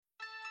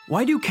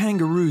Why do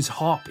kangaroos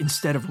hop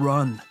instead of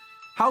run?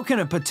 How can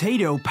a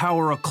potato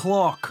power a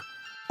clock?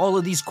 All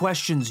of these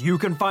questions you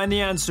can find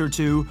the answer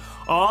to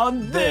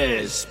on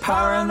this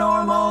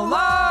Paranormal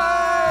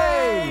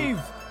Live!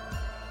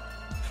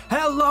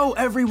 Hello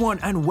everyone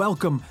and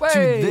welcome to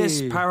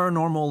This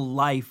Paranormal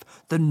Life,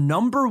 the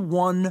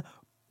 #1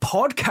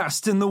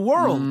 podcast in the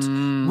world.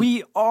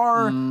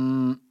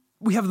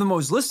 We have the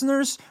most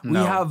listeners. We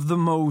have the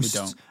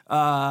most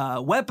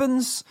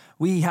weapons.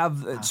 We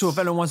have, so if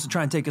anyone wants to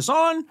try and take us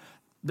on,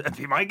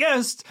 be my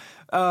guest.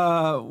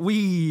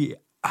 We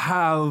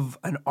have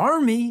an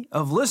army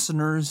of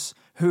listeners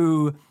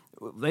who,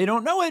 they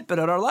don't know it, but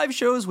at our live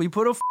shows, we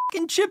put a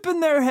fucking chip in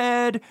their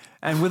head,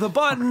 and with a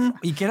button,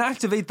 we can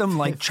activate them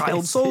like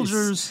child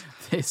soldiers.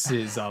 This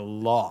is a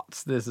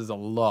lot.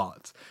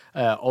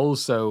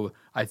 Also,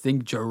 I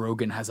think Joe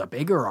Rogan has a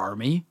bigger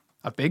army.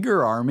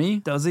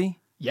 Does he?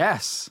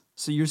 Yes.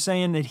 So you're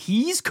saying that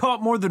he's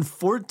caught more than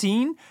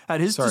 14 at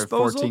his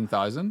disposal?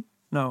 14,000?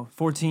 No,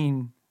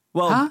 14.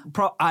 Well,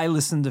 I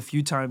listened a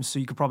few times, so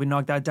you could probably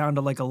knock that down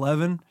to like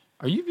 11.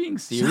 Are you being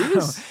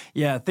serious? So,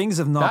 yeah, things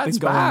have not been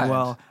going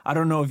well. I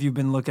don't know if you've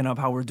been looking up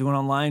how we're doing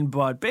online,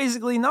 but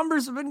basically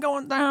numbers have been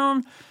going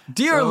down.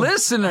 Dear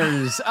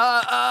listeners,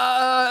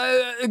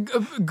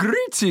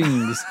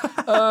 greetings.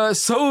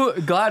 So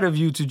glad of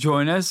you to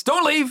join us.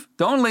 Don't leave.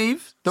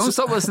 Don't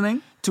stop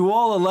listening. To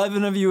all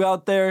 11 of you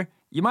out there,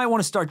 you might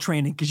want to start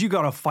training because you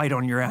got a fight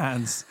on your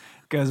hands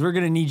because we're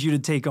going to need you to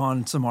take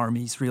on some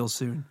armies real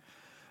soon.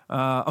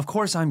 Of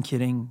course, I'm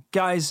kidding.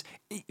 Guys,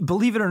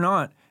 believe it or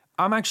not,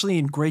 I'm actually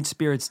in great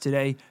spirits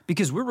today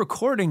because we're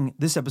recording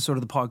this episode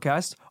of the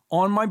podcast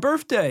on my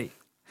birthday.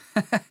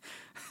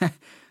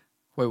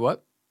 Wait,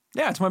 what?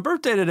 Yeah, it's my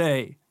birthday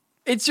today.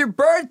 It's your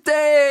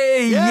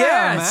birthday! Yeah,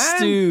 yes,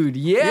 man. Dude.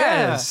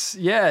 Yes.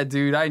 Yeah,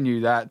 dude, I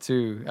knew that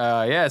too.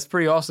 Yeah, it's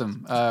pretty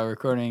awesome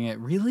recording it.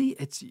 Really?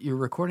 You're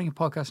recording a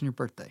podcast on your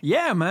birthday?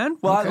 Yeah, man.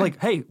 Well,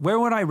 hey, where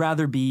would I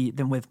rather be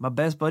than with my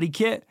best buddy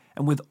Kit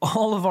and with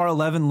all of our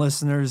 11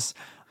 listeners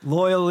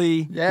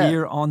loyally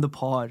here on the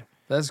pod?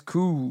 That's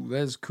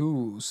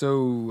cool.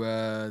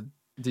 So,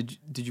 did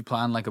you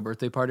plan like a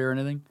birthday party or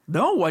anything?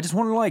 No, I just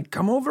wanted to like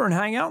come over and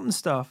hang out and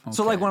stuff. Okay,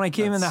 so like when I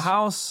came in the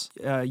house,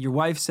 your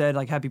wife said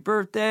like happy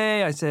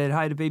birthday. I said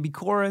hi to baby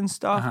Cora and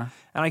stuff.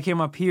 And I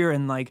came up here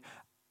and like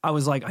I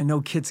was like, I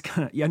know Kit's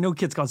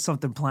got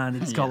something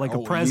planned. It's got like a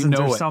present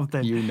or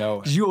something. You know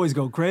it. 'Cause you always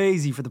go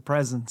crazy for the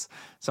presents.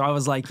 So I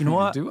was like, you know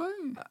what? Do I?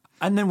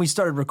 And then we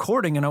started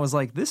recording, and I was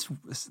like, "This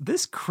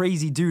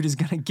crazy dude is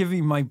gonna give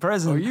me my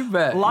present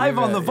live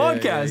on the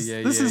podcast.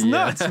 This is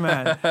nuts,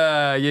 man."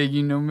 Yeah,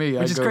 you know me.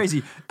 Which is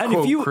crazy. And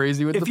if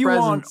you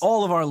want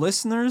all of our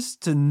listeners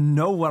to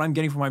know what I'm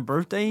getting for my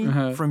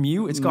birthday from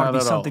you, it's got to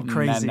be something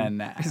crazy.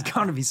 Nah. It's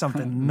got to be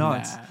something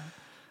nuts.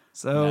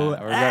 So we're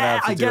gonna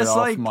have to I guess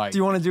off mic. Do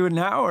you want to do it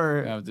now,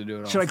 or have to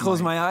do it should I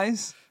close mic. my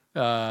eyes?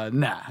 Nah.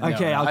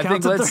 Okay, no. I'll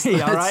count to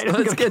 3, all right?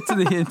 Let's get to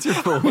the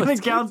interval. I'm going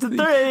to count to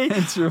 3.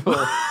 Interval.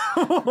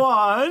 1,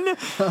 All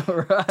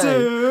right.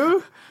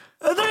 2,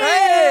 3.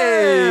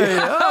 Hey!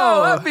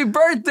 Oh, happy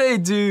birthday,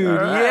 dude.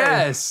 Right.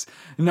 Yes.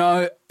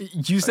 No,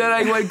 you said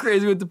I went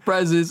crazy with the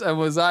presents, and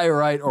was I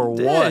right or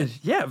what?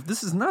 Yeah,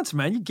 this is nuts,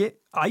 man. You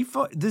get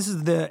iPhone. This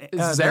is the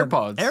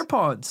AirPods.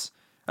 AirPods.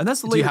 And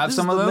that's the Do you have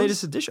some of those?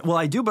 latest edition. Well,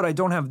 I do, but I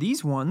don't have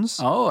these ones.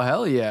 Oh,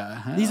 hell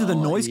yeah. These are the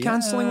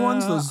noise-canceling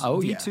ones, those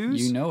V2s?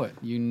 Yeah.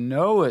 You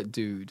know it,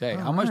 dude. Hey,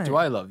 how much do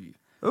I love you?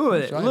 Oh,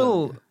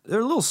 they're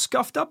a little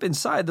scuffed up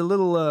inside. The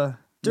little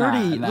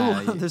dirty.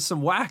 There's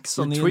some wax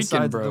on the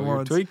inside bro. of the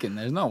ones. You're tweaking.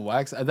 There's no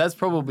wax. That's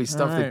probably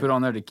stuff they put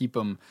on there to keep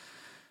them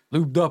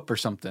lubed up or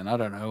something. I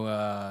don't know.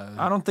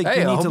 I don't think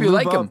you need hope to you lube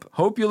like up. them.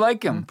 Hope you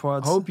like them.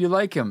 Pods. Hope you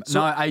like them. So,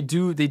 no, I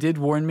do. They did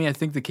warn me. I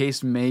think the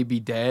case may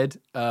be dead.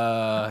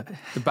 The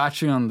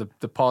battery on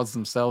the pods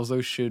themselves,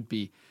 those should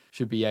be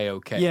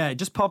A-okay. Yeah, it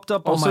just popped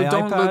up Also, on my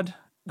don't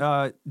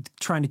iPad.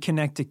 Trying to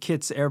connect to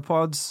Kit's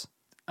AirPods.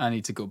 I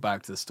need to go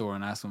back to the store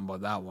and ask them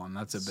about that one.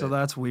 That's a bit. So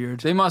that's weird.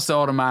 They must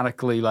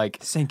automatically like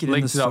sync it in the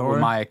linked it up store. with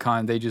my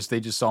account. They just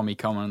saw me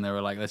coming and they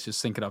were like, let's just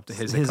sync it up to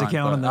his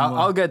account. And then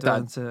I'll get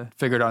that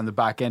figured out in the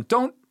back end.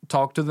 Don't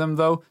talk to them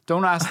though.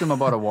 Don't ask them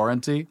about a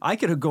warranty. I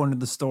could have gone to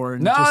the store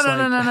and No.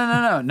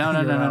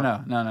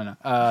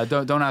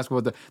 Don't ask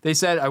what they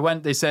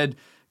said. They said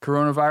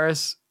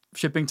coronavirus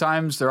shipping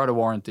times, they're out of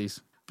warranties.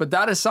 But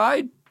that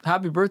aside,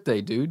 happy birthday,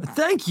 dude.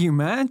 Thank you,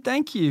 man.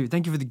 Thank you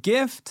for the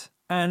gift.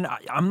 And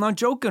I'm not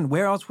joking.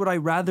 Where else would I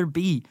rather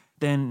be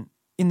than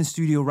in the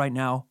studio right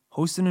now,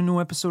 hosting a new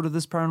episode of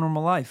This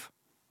Paranormal Life?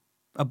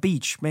 A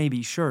beach,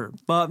 maybe, sure.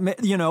 But,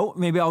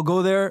 maybe I'll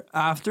go there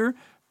after,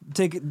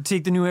 take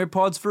the new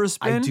AirPods for a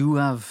spin. I do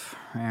have,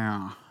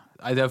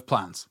 I have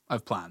plans. I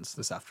have plans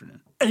this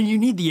afternoon. And you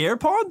need the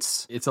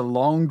AirPods? It's a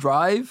long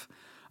drive,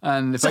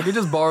 and if I could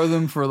just borrow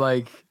them for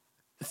like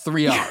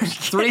 3 hours.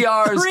 3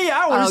 hours. 3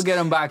 hours. And I'll get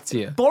them back to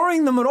you.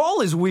 Borrowing them at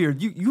all is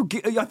weird.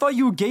 I thought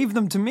you gave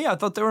them to me. I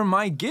thought they were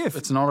my gift.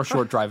 It's not a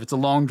short drive. It's a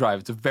long drive.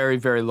 It's a very,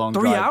 very long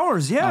 3 drive. 3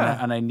 hours,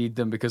 yeah. And I need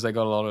them because I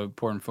got a lot of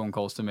important phone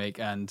calls to make,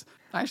 and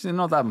actually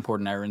not that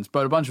important errands,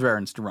 but a bunch of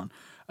errands to run.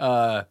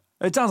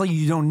 It sounds like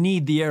you don't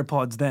need the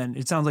AirPods then.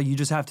 It sounds like you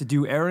just have to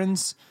do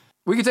errands.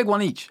 We could take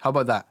one each. How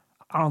about that?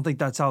 I don't think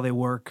that's how they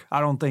work.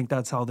 I don't think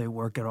that's how they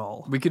work at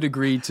all. We could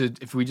agree to,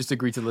 if we just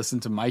agree to listen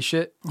to my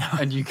shit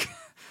and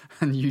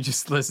you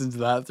just listen to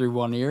that through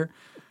one ear.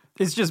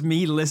 It's just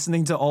me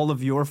listening to all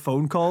of your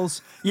phone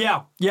calls.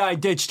 Yeah, I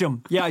ditched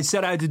him. Yeah, I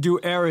said I had to do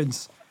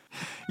errands.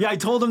 Yeah, I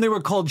told him they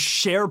were called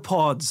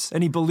SharePods,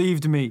 and he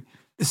believed me.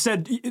 He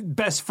said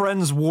best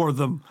friends wore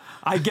them.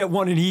 I get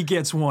one and he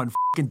gets one.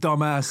 Fucking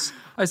dumbass.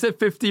 I set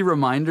 50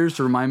 reminders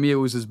to remind me it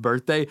was his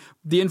birthday.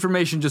 The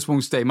information just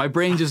won't stay. My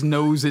brain just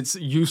knows it's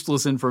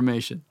useless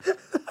information.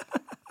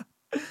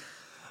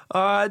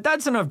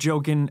 That's enough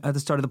joking at the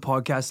start of the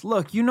podcast.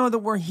 Look, you know that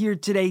we're here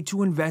today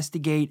to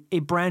investigate a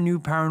brand new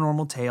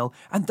paranormal tale,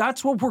 and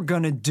that's what we're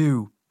gonna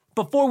do.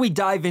 Before we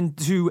dive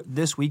into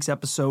this week's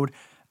episode,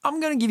 I'm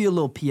gonna give you a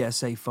little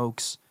PSA,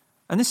 folks.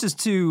 And this is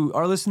to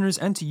our listeners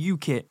and to you,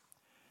 Kit.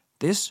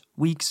 This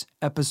week's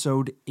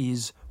episode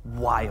is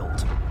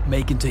wild.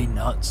 May contain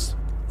nuts.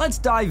 Let's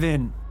dive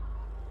in.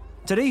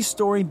 Today's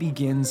story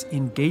begins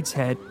in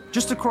Gateshead,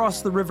 just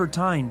across the River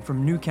Tyne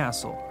from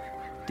Newcastle.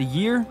 The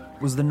year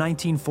was the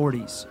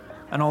 1940s,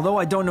 and although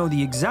I don't know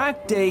the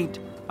exact date,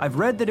 I've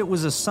read that it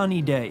was a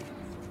sunny day,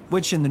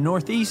 which in the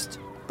Northeast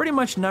pretty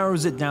much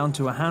narrows it down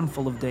to a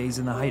handful of days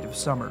in the height of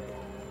summer.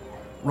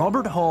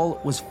 Robert Hall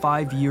was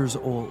 5 years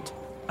old,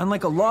 and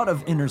like a lot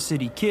of inner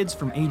city kids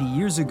from 80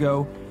 years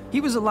ago, he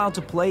was allowed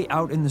to play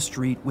out in the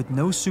street with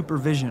no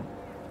supervision.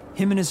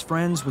 Him and his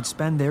friends would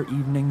spend their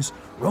evenings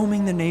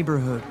roaming the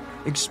neighborhood,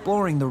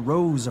 exploring the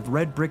rows of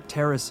red brick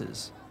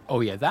terraces. Oh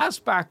yeah, that's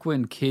back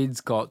when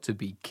kids got to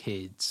be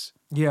kids.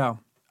 Yeah.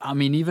 I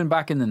mean, even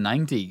back in the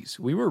 90s,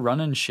 we were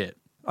running shit.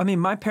 I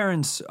mean, my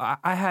parents,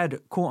 I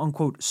had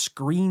quote-unquote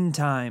screen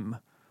time,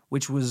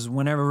 which was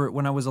when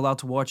I was allowed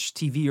to watch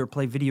TV or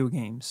play video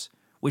games,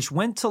 which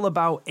went till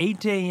about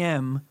 8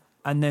 a.m.,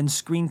 and then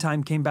screen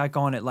time came back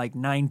on at like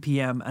 9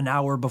 p.m., an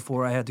hour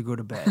before I had to go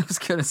to bed. I was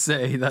going to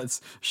say,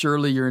 that's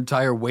surely your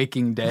entire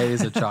waking day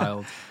as a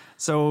child.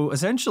 So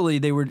essentially,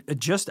 they were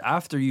just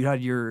after you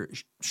had your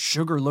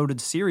sugar-loaded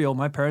cereal,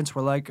 my parents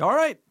were like, all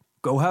right,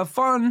 go have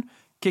fun.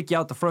 Kick you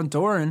out the front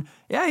door, and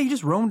yeah, he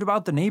just roamed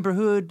about the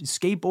neighborhood,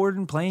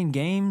 skateboarding, playing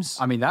games.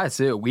 I mean, that's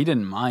it. We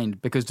didn't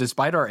mind, because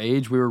despite our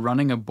age, we were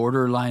running a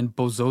borderline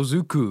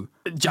bozozuku,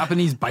 a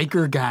Japanese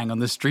biker gang on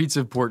the streets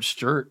of Port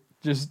Stewart.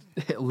 Just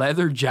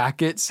leather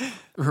jackets,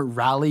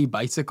 rally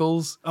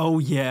bicycles. Oh,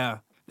 yeah.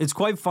 It's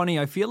quite funny.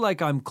 I feel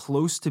like I'm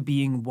close to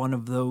being one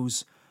of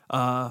those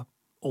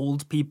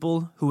old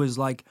people who is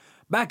like,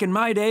 back in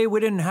my day, we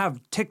didn't have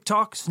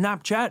TikTok,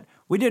 Snapchat.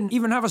 We didn't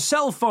even have a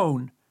cell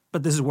phone.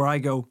 But this is where I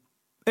go,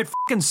 it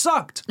fucking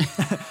sucked.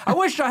 I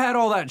wish I had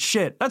all that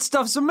shit. That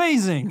stuff's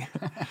amazing.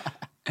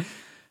 It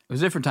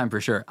was a different time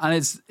for sure. And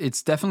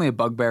it's definitely a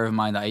bugbear of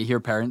mine that I hear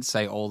parents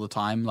say all the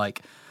time,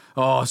 like,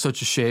 oh,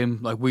 such a shame.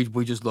 Like,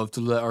 we just love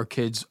to let our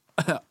kids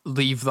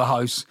leave the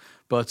house,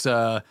 but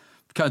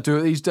can't do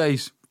it these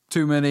days.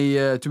 Too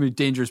many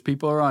dangerous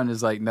people around.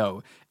 It's like,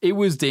 no, it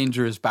was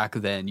dangerous back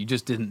then. You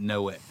just didn't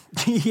know it.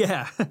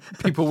 Yeah.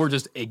 People were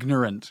just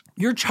ignorant.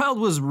 Your child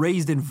was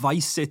raised in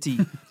Vice City.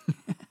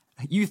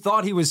 You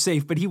thought he was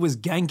safe, but he was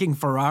ganking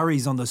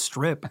Ferraris on the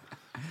strip.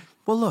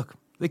 Well, look,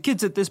 the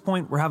kids at this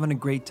point were having a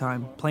great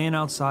time, playing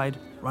outside,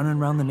 running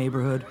around the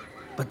neighborhood.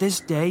 But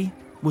this day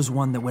was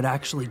one that would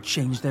actually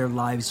change their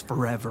lives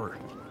forever.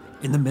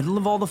 In the middle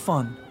of all the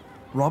fun,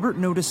 Robert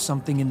noticed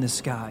something in the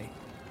sky.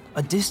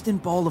 A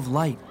distant ball of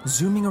light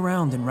zooming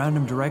around in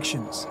random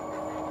directions.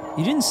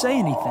 He didn't say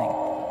anything.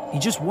 He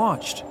just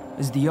watched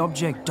as the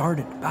object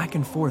darted back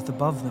and forth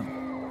above them.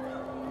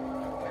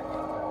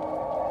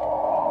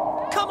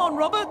 Come on,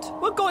 Robert,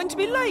 we're going to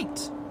be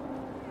late.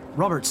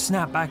 Robert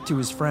snapped back to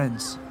his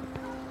friends.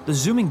 The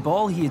zooming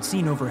ball he had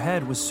seen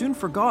overhead was soon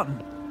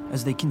forgotten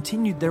as they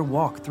continued their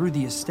walk through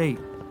the estate.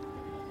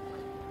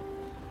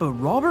 But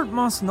Robert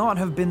must not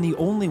have been the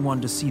only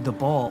one to see the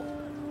ball.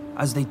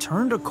 As they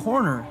turned a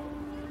corner,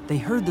 they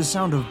heard the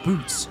sound of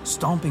boots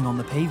stomping on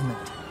the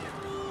pavement.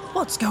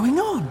 What's going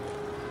on?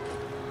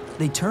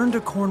 They turned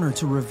a corner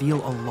to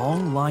reveal a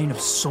long line of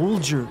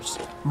soldiers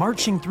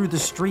marching through the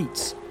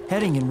streets,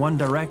 heading in one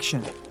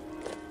direction.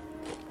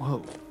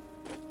 Whoa.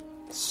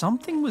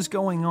 Something was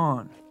going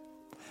on.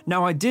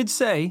 Now, I did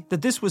say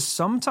that this was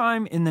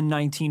sometime in the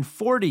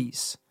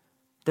 1940s.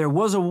 There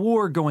was a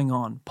war going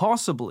on,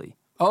 possibly.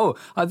 Oh,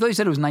 I thought you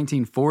said it was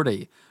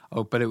 1940.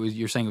 Oh, but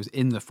you're saying it was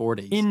in the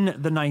 40s. In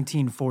the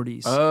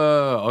 1940s.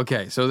 Oh,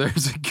 okay. So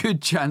there's a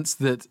good chance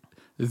that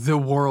the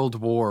World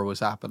War was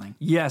happening.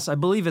 Yes, I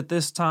believe at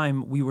this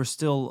time we were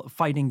still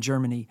fighting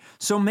Germany.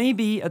 So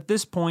maybe at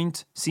this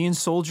point, seeing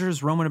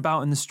soldiers roaming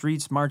about in the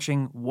streets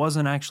marching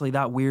wasn't actually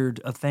that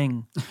weird a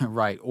thing.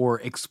 Right,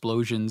 or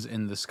explosions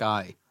in the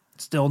sky.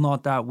 Still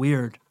not that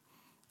weird.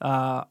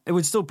 It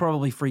would still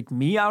probably freak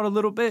me out a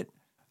little bit.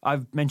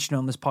 I've mentioned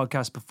on this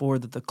podcast before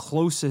that the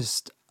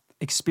closest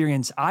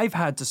experience I've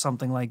had to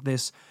something like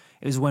this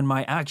is when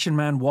my Action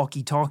Man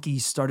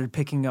walkie-talkies started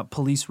picking up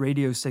police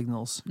radio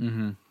signals.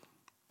 Mm-hmm.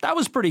 That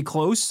was pretty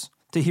close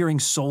to hearing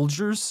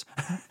soldiers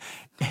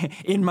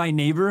in my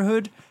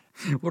neighborhood.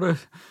 What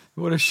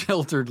a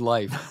sheltered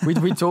life.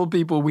 We told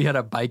people we had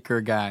a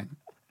biker gang.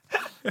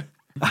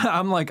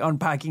 I'm like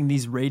unpacking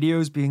these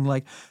radios, being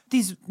like,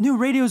 these new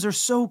radios are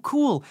so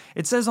cool.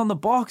 It says on the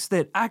box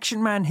that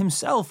Action Man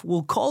himself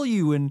will call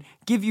you and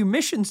give you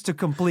missions to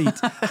complete.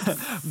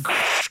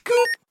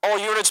 All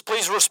units,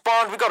 please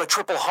respond. We got a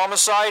triple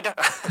homicide.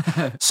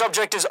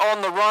 Subject is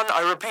on the run.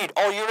 I repeat,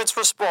 all units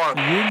respond.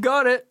 You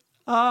got it.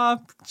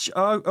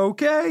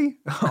 Okay.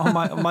 On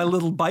my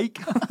little bike.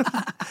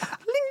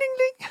 Ling, ding,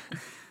 ding.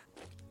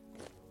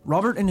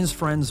 Robert and his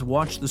friends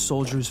watched the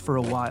soldiers for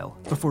a while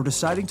before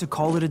deciding to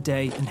call it a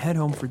day and head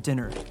home for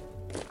dinner.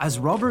 As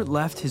Robert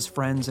left his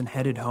friends and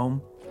headed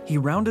home, he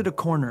rounded a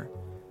corner,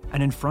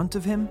 and in front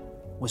of him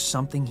was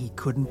something he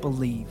couldn't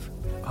believe.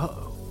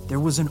 Uh-oh. There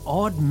was an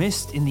odd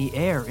mist in the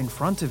air in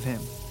front of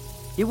him.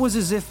 It was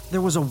as if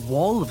there was a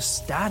wall of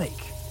static.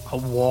 A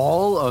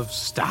wall of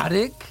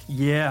static?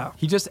 Yeah.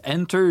 He just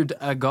entered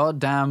a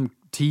goddamn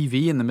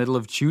TV in the middle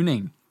of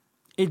tuning.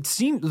 It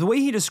seemed, the way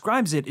he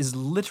describes it is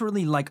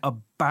literally like a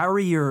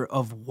barrier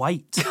of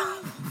white.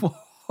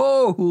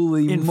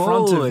 Holy in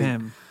moly. front of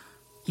him.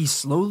 He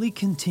slowly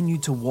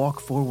continued to walk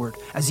forward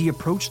as he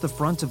approached the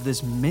front of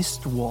this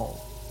mist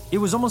wall. It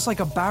was almost like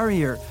a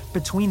barrier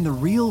between the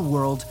real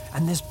world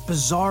and this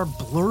bizarre,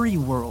 blurry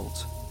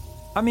world.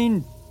 I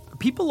mean,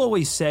 people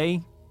always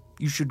say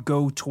you should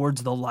go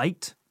towards the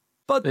light,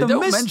 but they the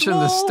don't mist mention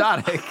wall, the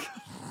static.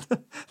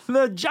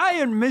 the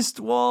giant mist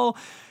wall,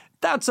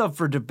 that's up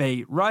for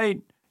debate, right?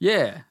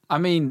 Yeah, I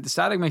mean,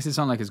 static makes it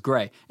sound like it's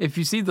grey. If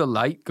you see the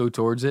light, go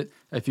towards it.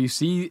 If you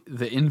see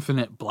the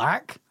infinite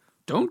black,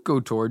 don't go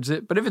towards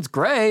it. But if it's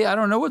grey, I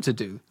don't know what to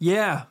do.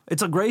 Yeah,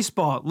 it's a grey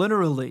spot,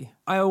 literally.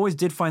 I always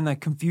did find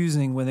that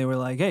confusing when they were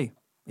like, hey,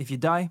 if you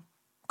die,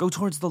 go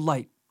towards the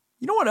light.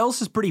 You know what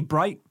else is pretty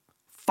bright?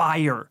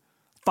 Fire.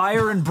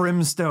 Fire and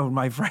brimstone,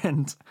 my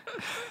friend.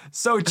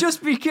 So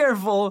just be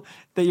careful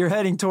that you're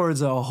heading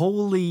towards a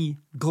holy,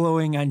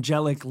 glowing,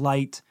 angelic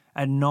light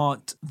and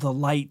not the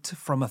light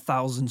from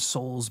 1,000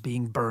 souls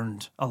being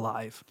burned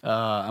alive.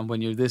 And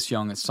when you're this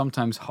young, it's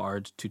sometimes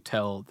hard to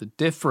tell the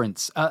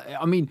difference.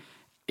 I mean,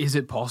 is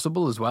it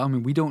possible as well? I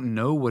mean, we don't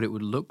know what it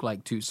would look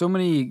like to. So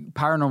many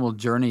paranormal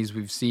journeys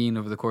we've seen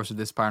over the course of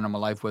this paranormal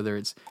life, whether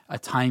it's a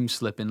time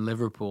slip in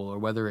Liverpool or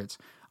whether it's,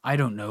 I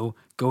don't know,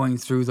 going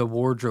through the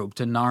wardrobe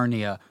to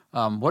Narnia.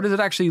 What does it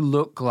actually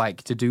look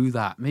like to do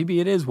that? Maybe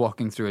it is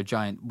walking through a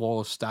giant wall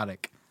of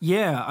static.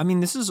 Yeah, I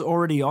mean, this is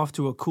already off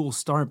to a cool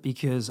start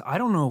because I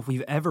don't know if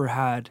we've ever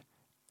had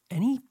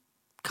any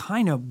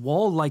kind of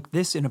wall like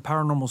this in a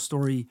paranormal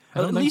story.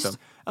 At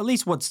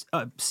least what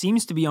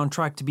seems to be on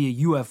track to be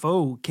a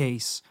UFO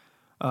case.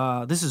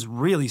 This is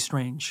really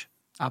strange.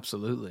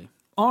 Absolutely.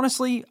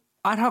 Honestly,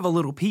 I'd have a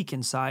little peek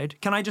inside.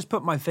 Can I just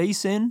put my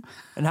face in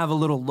and have a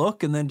little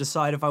look and then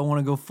decide if I want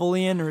to go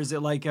fully in, or is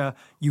it like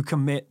you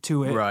commit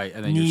to it? Right,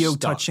 and then Neo you're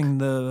stuck. touching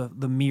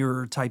the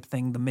mirror type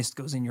thing, the mist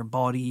goes in your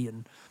body,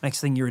 and next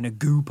thing you're in a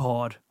goo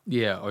pod.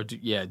 Yeah, or do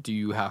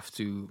you have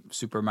to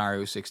Super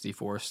Mario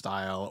 64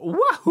 style,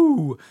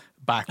 wahoo,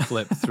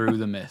 backflip through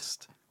the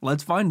mist?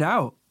 Let's find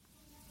out.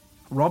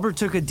 Robert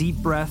took a deep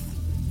breath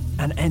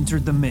and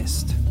entered the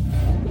mist.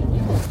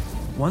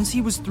 Once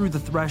he was through the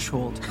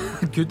threshold...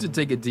 Good to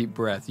take a deep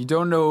breath. You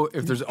don't know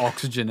if there's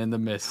oxygen in the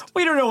mist.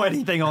 We don't know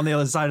anything on the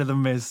other side of the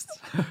mist.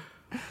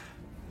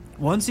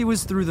 Once he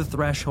was through the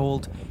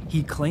threshold,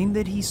 he claimed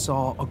that he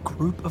saw a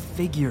group of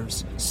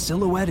figures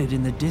silhouetted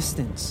in the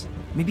distance.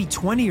 Maybe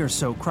 20 or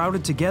so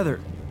crowded together.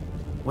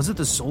 Was it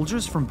the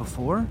soldiers from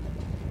before?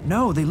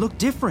 No, they looked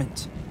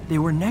different. They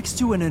were next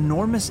to an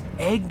enormous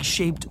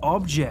egg-shaped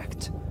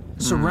object,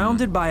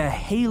 surrounded by a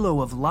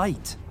halo of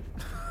light.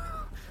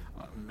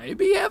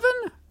 Maybe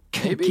Evan?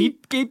 Maybe.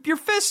 Keep your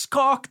fists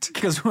cocked,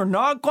 because we're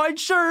not quite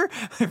sure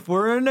if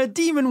we're in a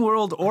demon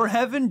world or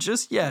heaven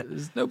just yet.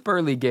 There's no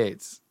pearly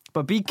gates.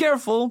 But be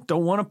careful,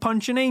 don't want to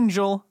punch an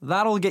angel.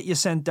 That'll get you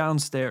sent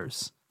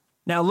downstairs.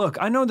 Now look,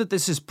 I know that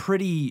this is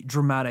pretty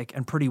dramatic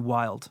and pretty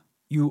wild.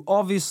 You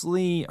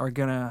obviously are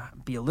gonna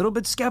be a little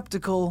bit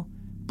skeptical,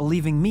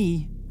 believing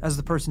me as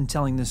the person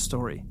telling this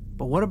story.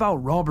 But what about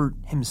Robert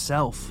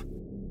himself?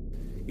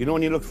 You know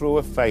when you look through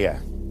a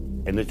fire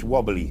and it's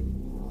wobbly?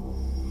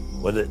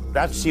 Well,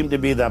 that seemed to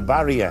be the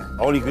barrier.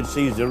 All you could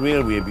see is the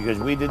railway because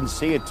we didn't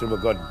see it till we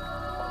got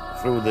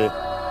through this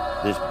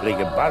like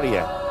a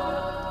barrier.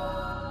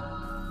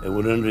 And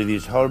we're under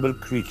these horrible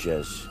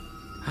creatures,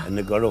 and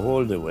they got a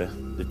hold of us.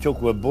 They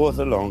took us both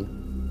along,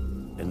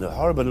 and the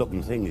horrible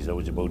looking things, there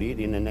was about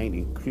 18 and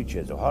 19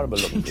 creatures, the horrible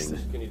looking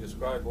things. Can you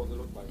describe what they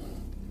looked like?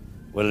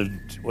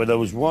 Well, there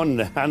was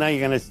one, I know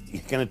you're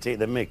gonna take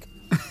the mick.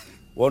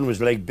 One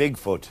was like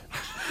Bigfoot.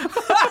 He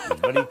was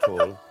very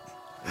tall.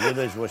 The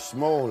others were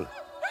small.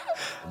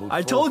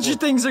 I told you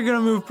things are going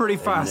to move pretty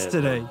fast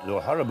today. The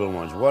horrible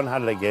ones. One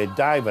had like a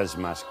diver's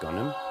mask on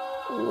him.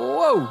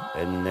 Whoa!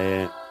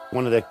 And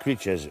one of the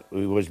creatures,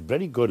 who was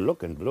very good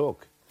looking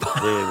bloke,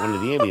 one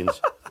of the aliens,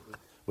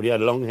 but he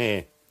had long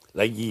hair,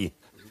 like ye.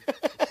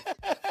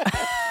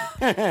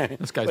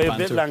 This guy's a bit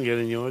banter. longer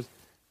than yours.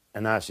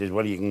 And I says,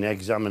 well, you can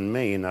examine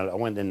me. And I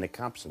went in the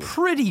capsule.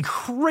 Pretty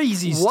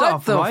crazy What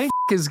stuff, the right?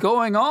 is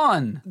going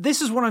on?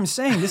 This is what I'm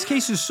saying. This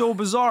case is so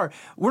bizarre.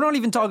 We're not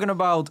even talking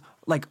about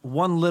like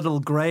one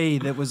little gray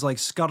that was like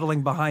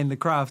scuttling behind the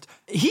craft.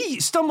 He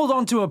stumbled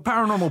onto a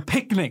paranormal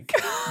picnic.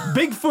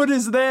 Bigfoot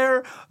is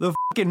there. The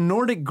fucking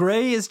Nordic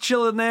gray is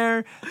chilling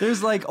there.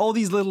 There's like all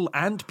these little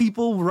ant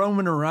people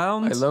roaming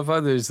around. I love how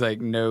there's like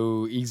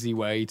no easy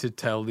way to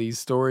tell these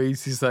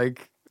stories. He's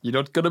like, you're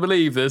not going to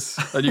believe this,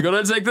 and you're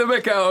going to take the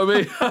mick out of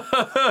me.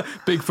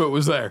 Bigfoot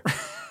was there.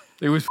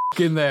 He was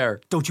fucking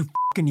there. Don't you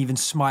fucking even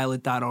smile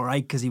at that, all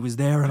right? Because he was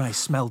there and I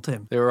smelt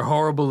him. They were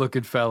horrible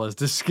looking fellas,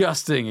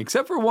 disgusting,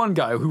 except for one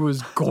guy who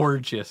was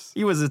gorgeous.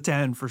 He was a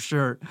 10 for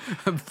sure.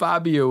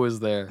 Fabio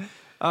was there.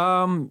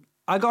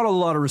 I got a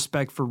lot of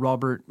respect for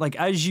Robert. Like,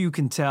 as you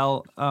can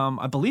tell,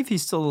 I believe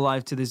he's still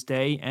alive to this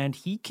day, and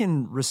he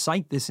can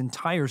recite this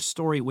entire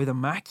story with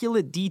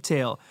immaculate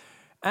detail.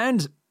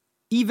 And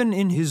even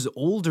in his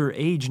older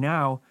age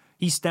now,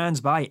 he stands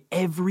by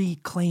every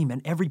claim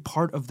and every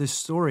part of this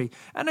story.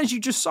 And as you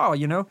just saw,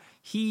 you know,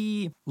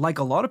 he, like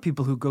a lot of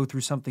people who go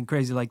through something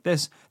crazy like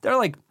this, they're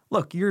like,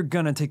 look, you're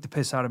going to take the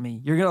piss out of me.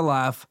 You're going to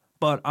laugh,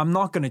 but I'm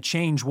not going to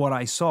change what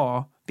I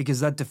saw because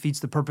that defeats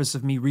the purpose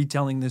of me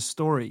retelling this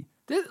story.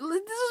 This is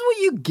what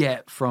you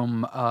get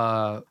from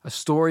a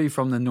story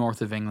from the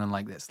north of England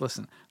like this.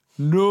 Listen,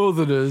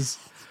 Northerners,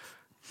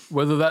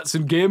 whether that's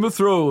in Game of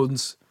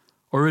Thrones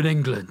or in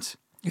England,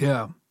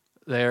 Yeah.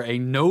 they're a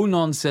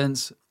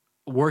no-nonsense,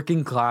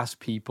 working-class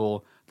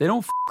people. They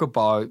don't fuck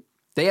about.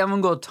 They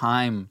haven't got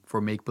time for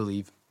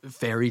make-believe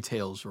fairy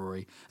tales,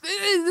 Rory.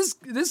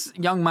 This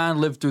young man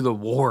lived through the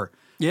war.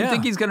 Yeah. You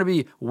think he's going to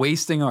be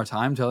wasting our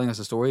time telling us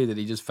a story that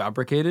he just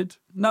fabricated?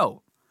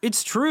 No.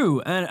 It's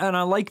true, and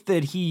I like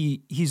that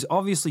he's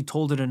obviously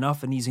told it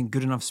enough, and he's in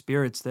good enough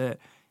spirits that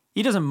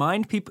he doesn't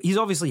mind people. He's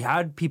obviously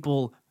had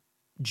people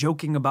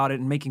joking about it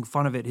and making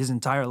fun of it his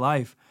entire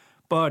life,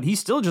 but he's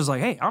still just like,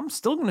 hey, I'm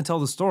still going to tell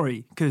the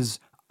story because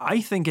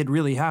I think it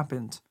really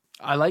happened.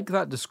 I like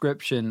that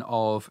description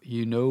of,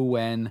 you know,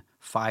 when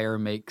fire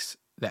makes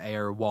the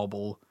air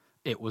wobble,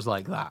 it was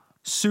like that.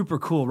 Super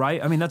cool,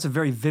 right? I mean, that's a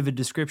very vivid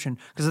description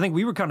because I think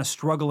we were kind of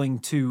struggling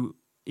to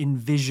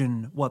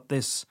envision what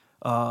this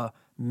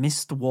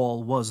mist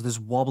wall was, this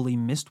wobbly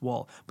mist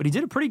wall, but he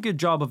did a pretty good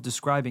job of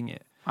describing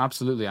it.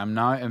 Absolutely. I'm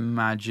now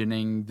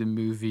imagining the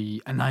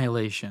movie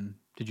Annihilation.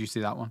 Did you see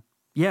that one?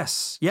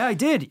 Yes. Yeah, I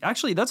did.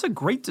 Actually, that's a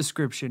great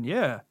description.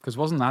 Yeah. Because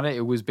wasn't that it?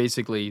 It was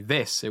basically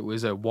this. It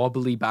was a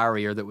wobbly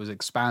barrier that was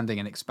expanding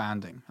and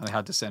expanding, and they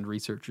had to send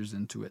researchers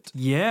into it.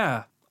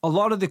 Yeah. A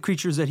lot of the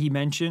creatures that he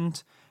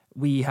mentioned,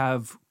 we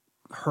have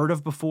heard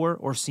of before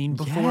or seen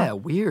before. Yeah,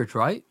 weird,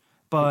 right?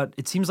 But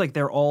it seems like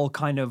they're all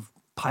kind of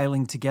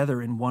piling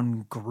together in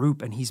one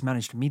group, and he's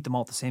managed to meet them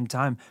all at the same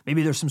time.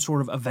 Maybe there's some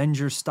sort of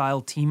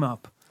Avengers-style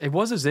team-up. It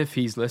was as if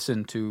he's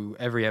listened to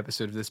every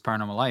episode of This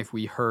Paranormal Life.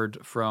 We heard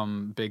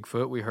from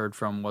Bigfoot. We heard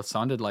from what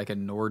sounded like a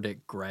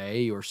Nordic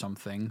Grey or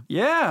something.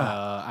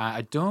 Yeah.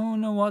 I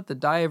don't know what the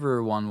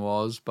diver one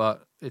was,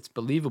 but it's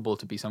believable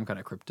to be some kind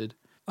of cryptid.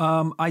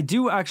 I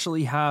do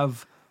actually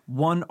have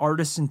one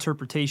artist's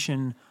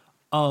interpretation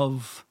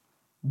of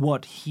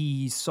what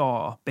he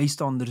saw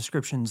based on the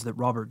descriptions that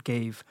Robert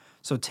gave.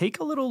 So take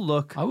a little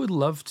look I would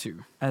love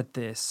to. at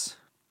this.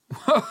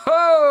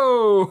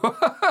 Ho!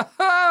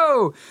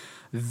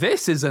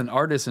 This is an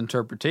artist's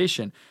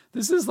interpretation.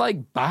 This is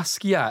like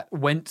Basquiat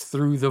went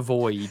through the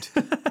void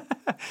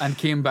and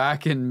came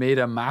back and made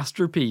a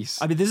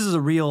masterpiece. I mean, this is a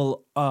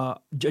real, a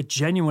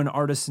genuine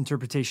artist's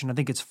interpretation. I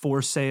think it's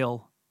for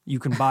sale. You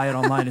can buy it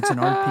online. It's an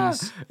art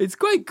piece. It's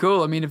quite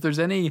cool. I mean, if there's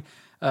any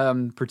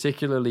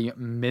particularly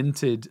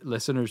minted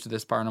listeners to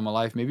This Paranormal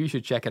Life, maybe you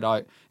should check it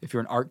out if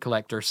you're an art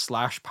collector /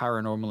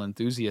 paranormal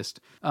enthusiast.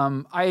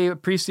 I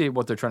appreciate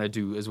what they're trying to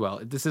do as well.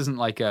 This isn't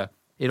like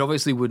it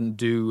obviously wouldn't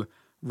do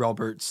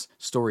Robert's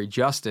story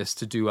justice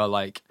to do a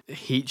like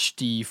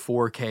HD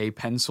 4K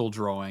pencil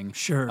drawing.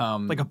 Sure.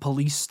 Like a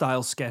police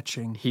style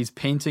sketching. He's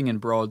painting in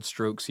broad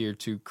strokes here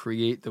to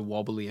create the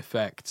wobbly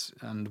effect,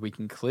 and we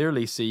can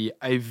clearly see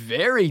a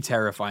very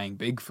terrifying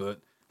Bigfoot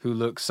who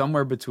looks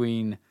somewhere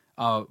between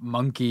a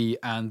monkey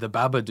and the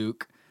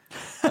Babadook.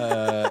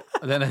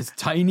 Then a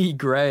tiny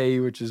grey,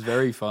 which is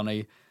very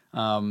funny.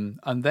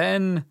 And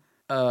then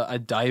a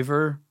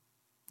diver.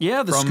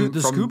 Yeah, the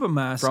scuba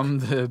mask. From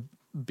the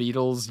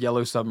Beatles'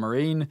 Yellow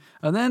Submarine.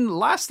 And then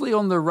lastly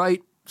on the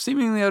right,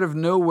 seemingly out of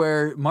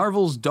nowhere,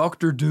 Marvel's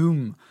Doctor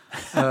Doom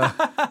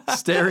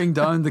staring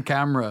down the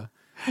camera.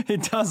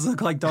 It does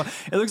look like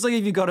it looks like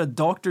if you got a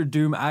Doctor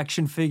Doom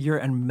action figure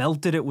and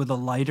melted it with a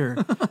lighter.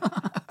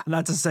 And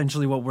that's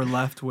essentially what we're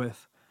left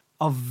with.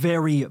 A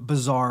very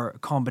bizarre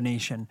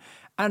combination.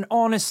 And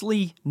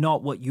honestly,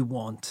 not what you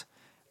want.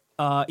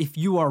 If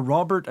you are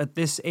Robert at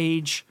this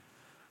age,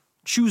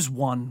 choose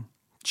one.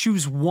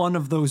 Choose one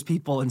of those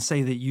people and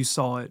say that you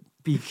saw it,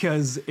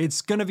 because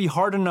it's going to be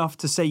hard enough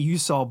to say you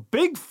saw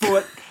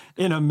Bigfoot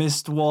in a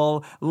mist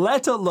wall,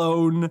 let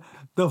alone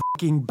the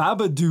fucking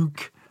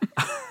Babadook,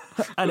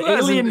 an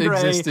alien gray,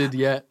 existed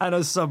yet. and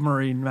a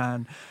submarine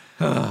man.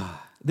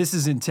 This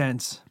is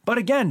intense. But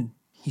again,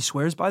 he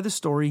swears by the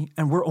story,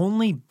 and we're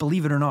only,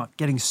 believe it or not,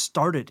 getting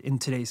started in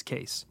today's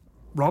case.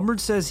 Robert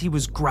says he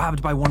was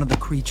grabbed by one of the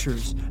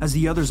creatures as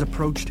the others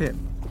approached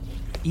him.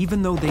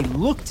 Even though they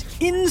looked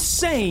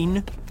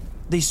insane,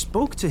 they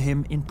spoke to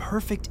him in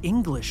perfect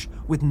English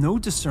with no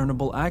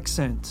discernible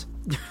accent.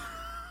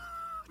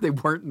 They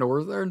weren't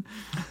Northern?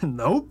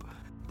 Nope.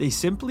 They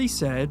simply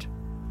said,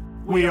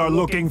 "We are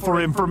looking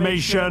for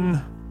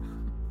information."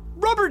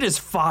 Robert is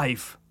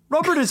 5.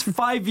 Robert is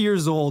 5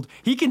 years old.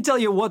 He can tell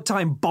you what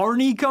time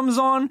Barney comes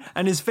on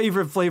and his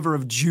favorite flavor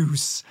of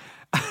juice.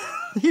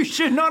 You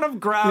should not have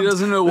grabbed. He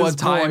doesn't know what this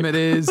time boy. it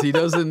is. He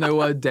doesn't know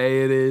what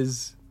day it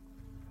is.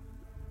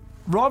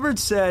 Robert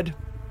said,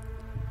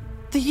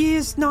 "The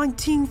year's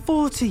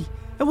 1940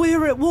 and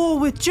we're at war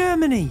with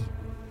Germany.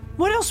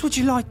 What else would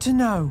you like to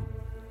know?"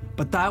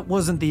 But that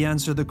wasn't the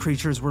answer the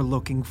creatures were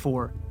looking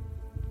for.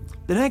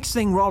 The next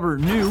thing Robert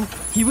knew,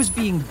 he was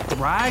being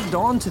dragged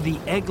onto the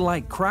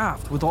egg-like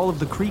craft with all of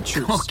the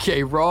creatures.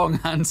 Okay, wrong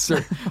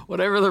answer.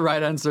 Whatever the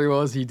right answer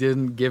was, he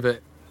didn't give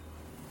it.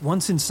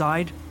 Once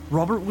inside,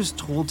 Robert was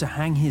told to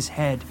hang his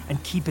head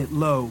and keep it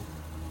low.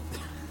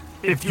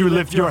 If you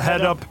lift your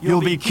head up,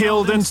 you'll be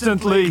killed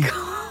instantly.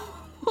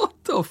 What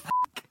the f***?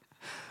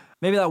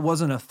 Maybe that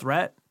wasn't a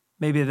threat.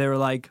 Maybe they were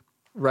like,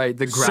 Right,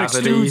 the 6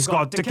 gravity. dudes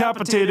got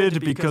decapitated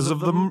because of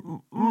the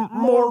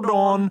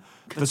Mordon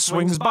that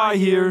swings by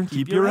here.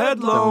 Keep your head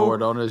The low.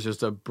 Mordon is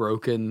just a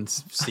broken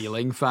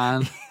ceiling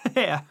fan.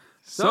 yeah.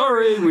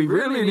 Sorry, we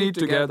really need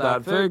to get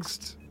that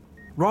fixed.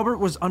 Robert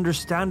was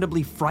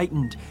understandably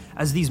frightened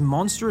as these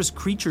monstrous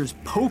creatures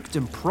poked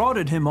and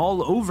prodded him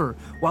all over,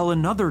 while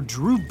another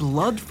drew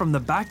blood from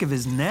the back of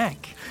his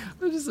neck.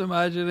 I'm just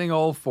imagining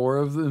all 4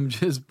 of them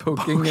just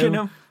poking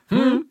him.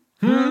 him.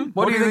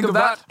 What do you think of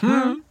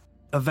that?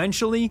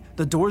 Eventually,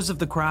 the doors of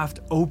the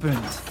craft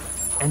opened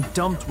and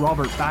dumped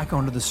Robert back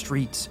onto the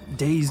streets,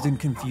 dazed and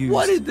confused.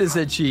 What did this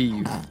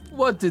achieve?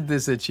 What did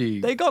this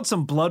achieve? They got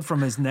some blood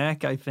from his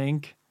neck, I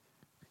think,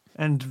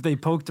 and they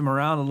poked him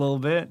around a little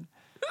bit.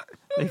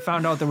 They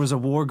found out there was a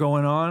war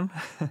going on.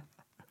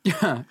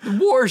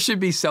 War should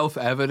be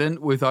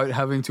self-evident without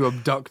having to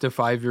abduct a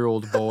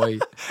 5-year-old boy.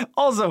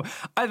 Also,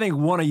 I think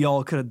one of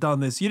y'all could have done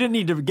this. You didn't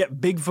need to get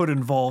Bigfoot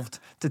involved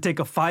to take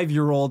a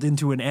 5-year-old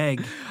into an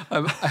egg.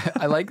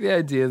 I like the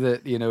idea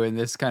that, you know, in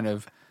this kind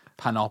of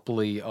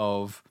panoply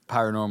of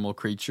paranormal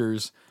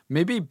creatures,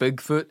 maybe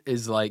Bigfoot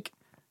is like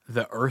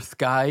the Earth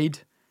guide.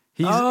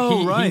 He's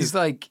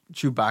like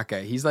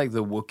Chewbacca. He's like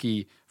the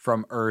Wookiee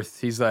from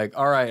Earth. He's like,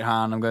 all right,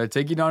 Han, I'm going to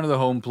take you down to the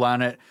home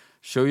planet,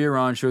 show you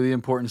around, show you the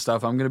important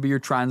stuff. I'm going to be your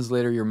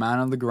translator, your man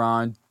on the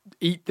ground.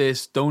 Eat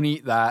this, don't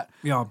eat that.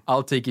 Yeah.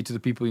 I'll take you to the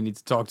people you need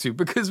to talk to.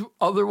 Because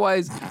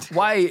otherwise,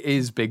 why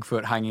is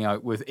Bigfoot hanging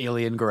out with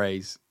alien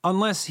greys?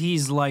 Unless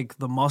he's like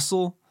the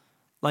muscle.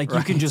 Like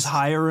you can just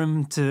hire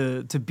him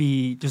to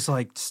be just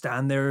like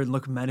stand there and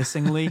look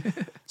menacingly.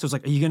 So it's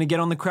like, are you going to get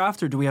on the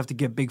craft or do we have to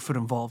get Bigfoot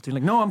involved? You're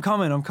like, no, I'm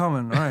coming. All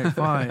right,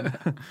 fine.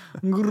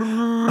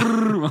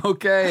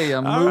 Okay,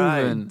 I'm All moving.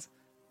 right.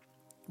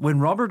 When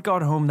Robert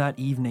got home that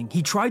evening,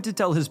 he tried to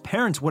tell his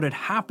parents what had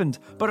happened,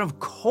 but of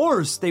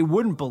course they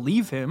wouldn't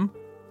believe him.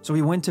 So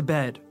he went to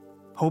bed,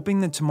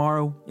 hoping that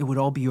tomorrow it would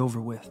all be over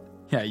with.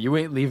 Yeah, you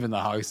ain't leaving the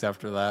house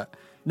after that.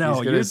 No, He's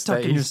gonna you're stay-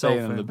 tucking he's yourself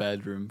staying in in. the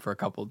bedroom for a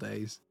couple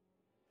days.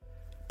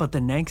 But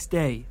the next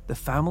day, the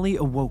family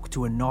awoke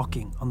to a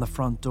knocking on the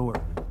front door.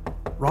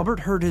 Robert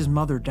heard his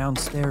mother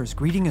downstairs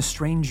greeting a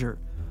stranger.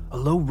 A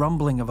low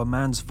rumbling of a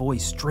man's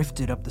voice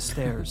drifted up the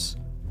stairs.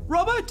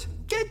 Robert,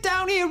 get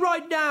down here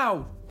right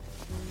now!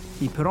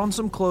 He put on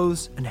some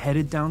clothes and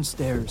headed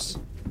downstairs.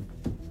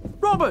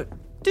 Robert,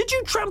 did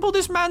you trample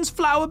this man's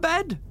flower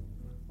bed?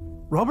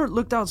 Robert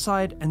looked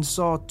outside and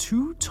saw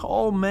 2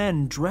 tall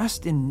men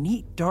dressed in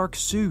neat dark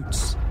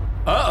suits.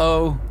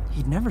 Uh-oh.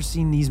 He'd never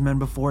seen these men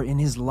before in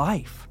his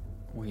life.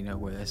 We know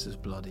where this is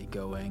bloody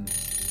going.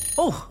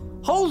 Oh,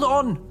 hold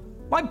on.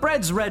 My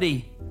bread's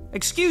ready.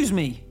 Excuse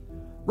me.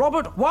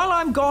 Robert, while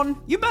I'm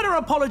gone, you better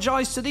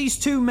apologize to these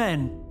 2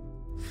 men.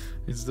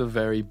 It's the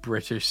very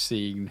British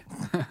scene.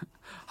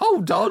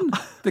 Hold on.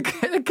 The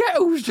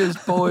kettle's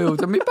just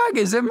boiled and my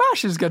baggage and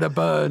mash is going to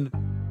burn.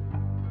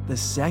 The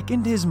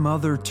second his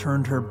mother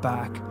turned her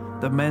back,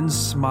 the men's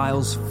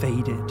smiles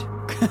faded.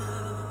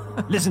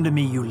 Listen to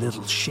me, you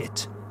little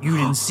shit. You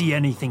didn't see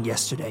anything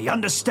yesterday,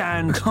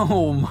 understand?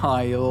 Oh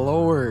my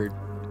lord.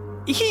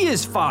 He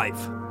is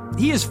 5.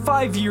 He is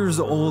 5 years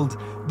old.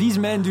 These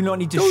men do not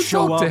need to Don't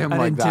show talk up to him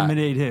and like that.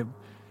 intimidate him.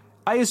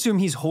 I assume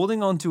he's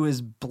holding onto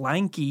his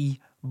blankie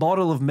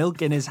bottle of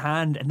milk in his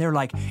hand, and they're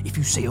like, if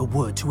you say a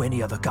word to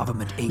any other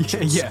government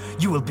agents, Yeah.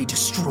 you will be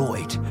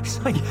destroyed. It's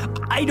like,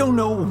 I don't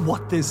know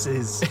what this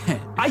is.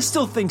 I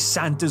still think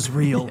Santa's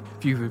real.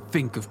 If you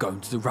think of going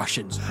to the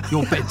Russians,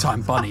 your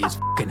bedtime bunny has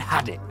fucking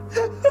had it.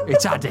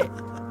 It's had it.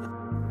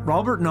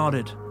 Robert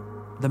nodded.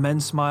 The men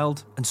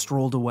smiled and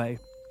strolled away.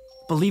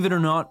 Believe it or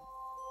not,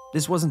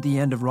 this wasn't the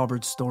end of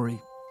Robert's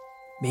story.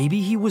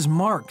 Maybe he was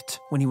marked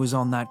when he was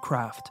on that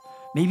craft.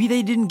 Maybe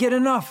they didn't get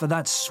enough of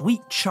that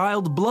sweet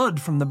child blood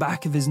from the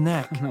back of his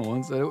neck. No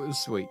one said it was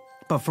sweet.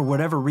 But for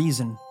whatever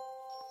reason,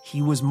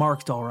 he was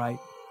marked all right.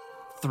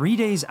 3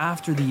 days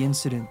after the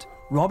incident,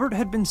 Robert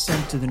had been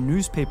sent to the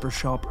newspaper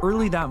shop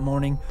early that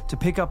morning to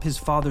pick up his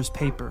father's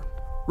paper.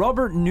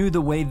 Robert knew the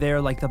way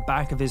there like the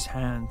back of his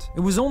hand.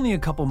 It was only a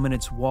couple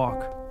minutes'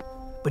 walk.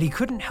 But he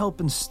couldn't help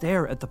but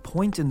stare at the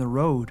point in the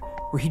road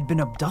where he'd been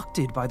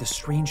abducted by the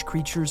strange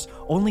creatures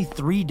only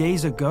 3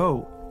 days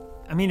ago.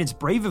 I mean, it's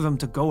brave of him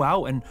to go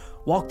out and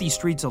walk these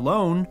streets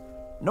alone,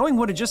 knowing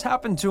what had just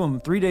happened to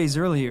him 3 days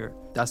earlier.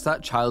 That's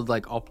that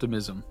childlike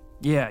optimism.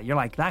 Yeah, you're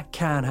like, that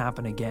can't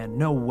happen again,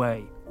 no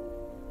way.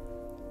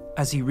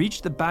 As he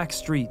reached the back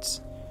streets,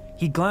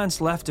 he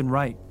glanced left and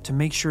right to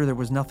make sure there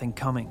was nothing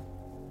coming.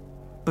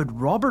 But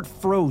Robert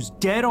froze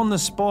dead on the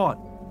spot.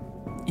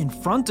 In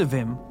front of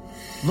him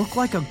looked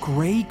like a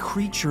gray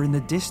creature in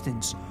the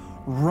distance,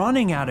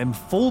 running at him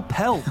full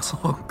pelt.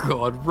 Oh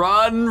God,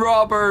 run,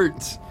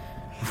 Robert!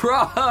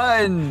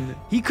 Run!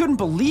 He couldn't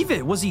believe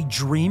it. Was he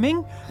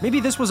dreaming? Maybe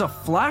this was a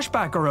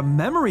flashback or a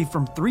memory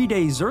from 3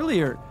 days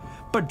earlier.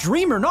 But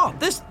dream or not,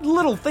 this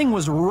little thing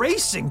was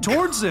racing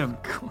towards him.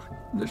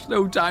 There's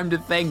no time to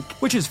think.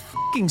 Which is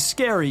fucking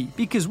scary,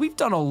 because we've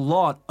done a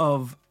lot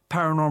of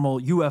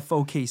paranormal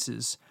UFO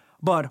cases.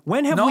 But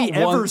when have we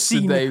ever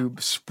seen did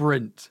they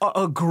sprint?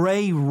 A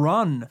gray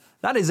run?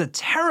 That is a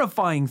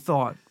terrifying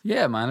thought.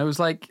 Yeah, man. It was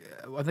like,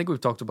 I think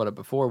we've talked about it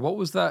before. What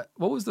was that?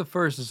 What was the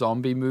first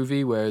zombie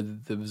movie where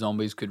the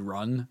zombies could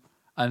run?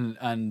 And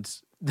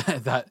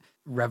that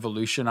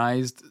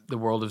revolutionized the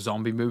world of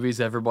zombie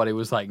movies. Everybody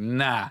was like,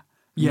 nah,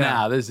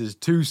 this is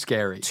too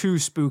scary. Too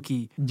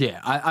spooky.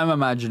 Yeah, I'm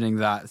imagining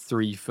that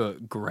 3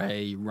 foot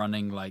gray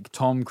running like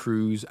Tom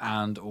Cruise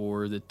and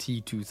or the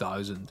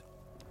T-2000.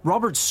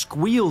 Robert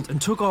squealed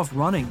and took off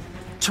running,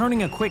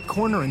 turning a quick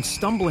corner and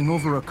stumbling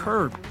over a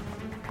curb.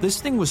 This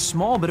thing was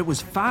small, but it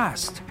was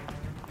fast.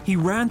 He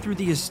ran through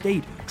the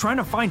estate, trying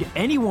to find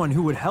anyone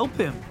who would help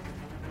him.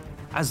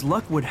 As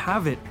luck would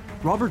have it,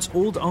 Robert's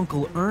old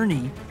uncle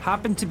Ernie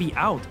happened to be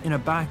out in a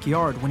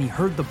backyard when he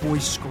heard the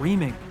boys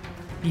screaming.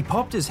 He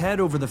popped his head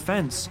over the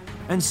fence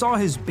and saw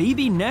his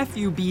baby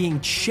nephew being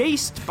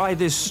chased by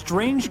this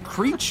strange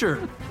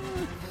creature.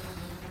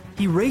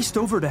 He raced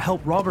over to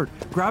help Robert,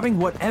 grabbing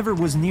whatever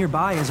was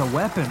nearby as a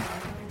weapon.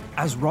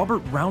 As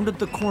Robert rounded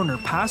the corner,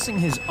 passing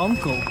his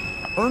uncle,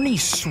 Ernie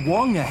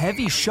swung a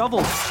heavy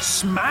shovel,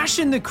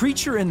 smashing the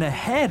creature in the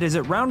head as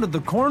it rounded the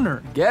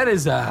corner. Get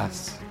his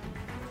ass.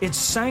 It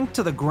sank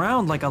to the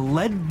ground like a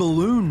lead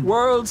balloon,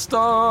 World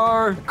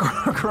Star!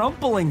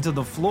 crumpling to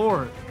the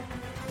floor.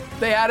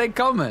 They had it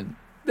coming.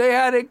 They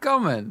had it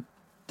coming.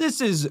 This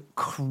is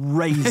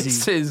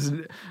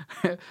crazy.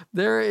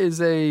 There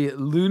is a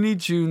Looney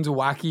Tunes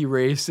Wacky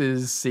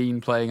Races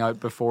scene playing out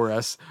before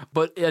us,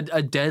 but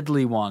a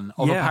deadly one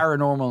of a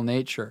paranormal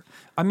nature.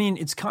 I mean,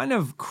 it's kind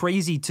of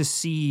crazy to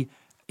see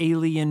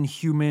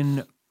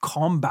alien-human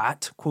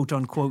combat, quote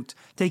unquote,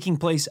 taking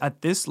place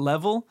at this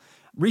level.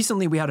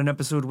 Recently, we had an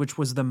episode which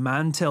was the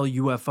Mantell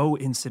UFO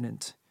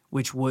incident,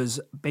 which was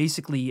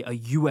basically a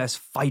U.S.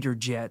 fighter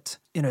jet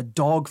in a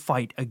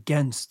dogfight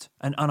against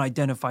an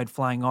unidentified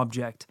flying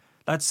object.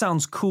 That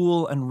sounds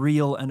cool and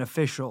real and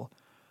official.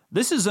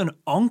 This is an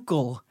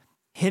uncle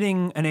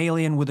hitting an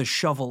alien with a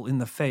shovel in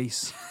the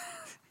face.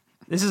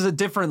 This is a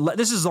different.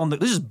 This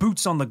is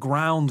boots on the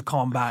ground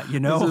combat. You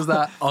know, this is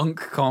that unk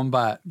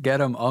combat.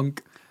 Get him,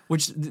 unk.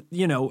 Which,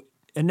 you know,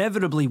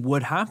 inevitably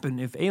would happen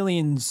if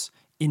aliens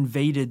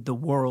invaded the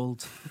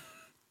world,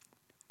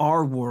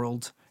 our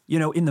world. You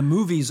know, in the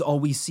movies,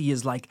 all we see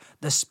is like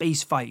the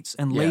space fights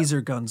and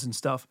laser guns and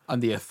stuff. And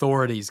the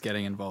authorities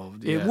getting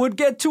involved. It would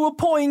get to a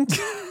point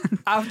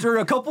after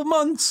a couple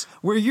months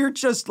where you're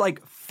just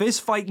like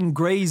fist fighting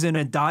greys in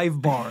a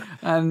dive bar.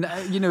 And,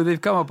 you know, they've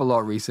come up a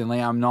lot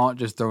recently. I'm not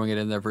just throwing it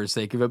in there for the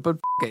sake of it, but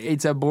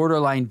it's a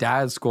borderline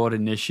dad squad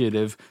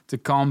initiative to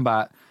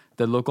combat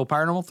the local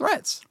paranormal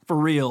threats. For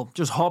real.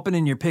 Just hopping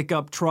in your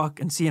pickup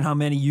truck and seeing how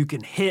many you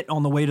can hit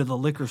on the way to the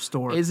liquor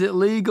store. Is it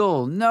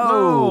legal?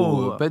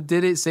 No. But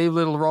did it save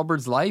little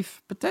Robert's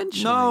life?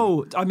 Potentially.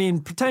 No. I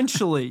mean,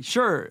 potentially.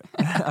 Sure.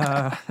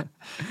 I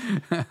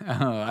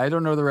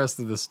don't know the rest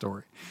of the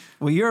story.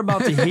 Well, you're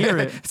about to hear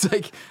it. It's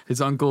like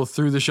his uncle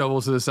threw the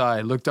shovel to the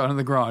side, looked down on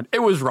the ground. It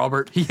was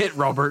Robert. He hit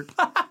Robert.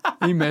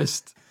 He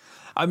missed.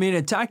 I mean,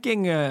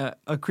 attacking a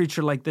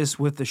creature like this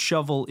with the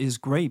shovel is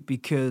great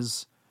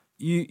because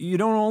you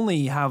don't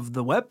only have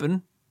the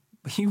weapon,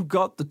 you've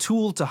got the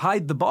tool to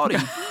hide the body.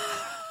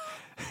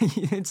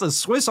 It's a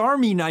Swiss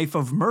Army knife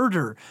of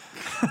murder.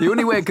 The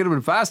only way it could have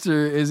been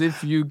faster is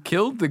if you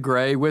killed the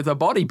Grey with a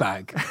body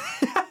bag.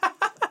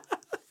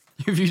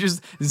 If you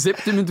just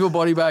zipped him into a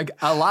body bag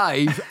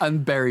alive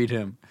and buried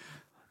him.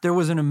 There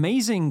was an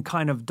amazing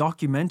kind of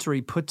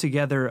documentary put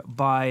together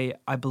by,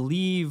 I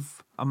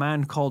believe, a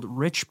man called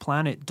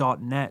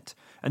richplanet.net.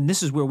 And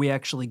this is where we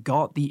actually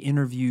got the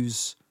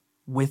interviews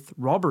with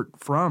Robert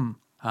from.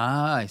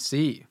 Ah, I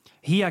see.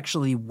 He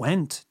actually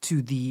went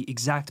to the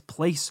exact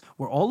place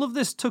where all of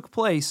this took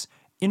place,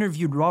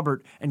 interviewed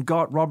Robert, and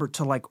got Robert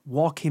to like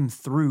walk him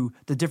through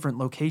the different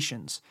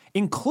locations,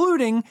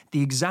 including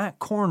the exact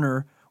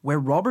corner where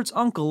Robert's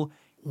uncle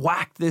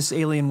whacked this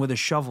alien with a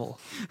shovel.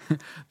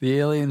 The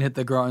alien hit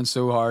the ground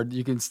so hard,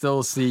 you can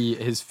still see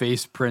his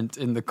face print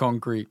in the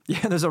concrete.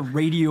 Yeah, there's a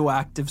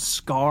radioactive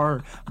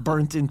scar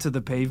burnt into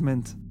the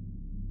pavement.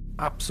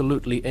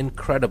 Absolutely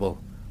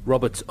incredible.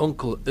 Robert's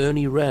uncle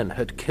Ernie Wren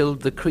had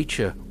killed the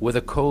creature with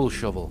a coal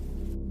shovel.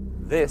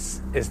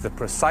 This is the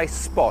precise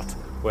spot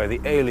where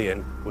the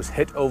alien was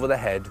hit over the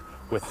head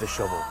with the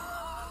shovel.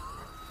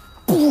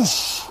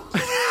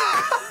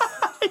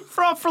 He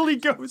properly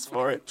goes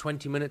for it.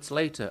 20 minutes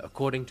later,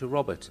 according to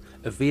Robert,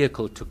 a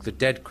vehicle took the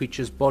dead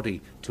creature's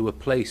body to a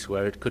place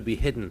where it could be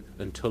hidden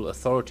until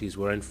authorities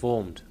were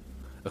informed.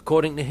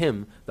 According to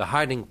him, the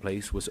hiding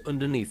place was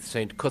underneath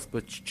St.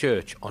 Cuthbert's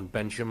Church on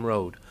Bensham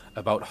Road,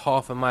 about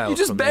half a mile from You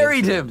just the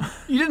buried incident. him.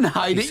 You didn't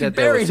hide He it, you said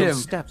there were buried some him.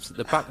 steps at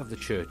the back of the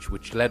church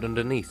which led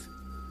underneath,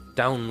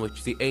 down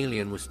which the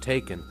alien was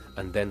taken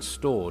and then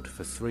stored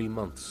for 3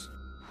 months.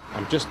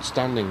 I'm just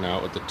standing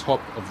now at the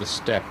top of the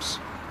steps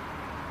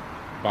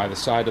by the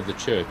side of the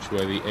church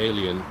where the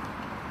alien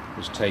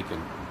was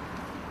taken.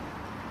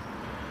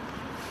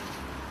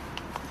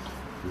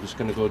 I'm just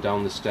going to go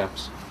down the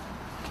steps.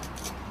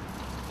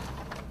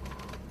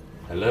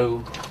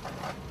 Hello?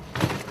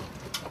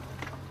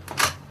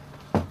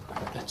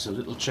 It's a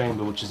little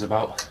chamber which is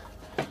about,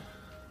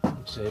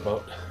 say,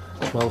 about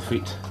 12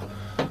 feet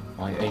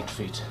by 8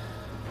 feet.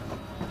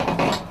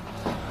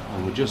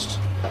 And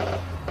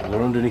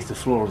we're underneath the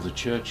floor of the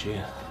church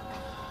here.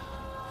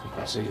 If you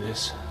can see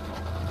this.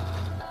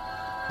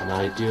 An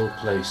ideal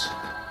place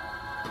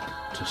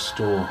to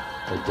store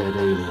a dead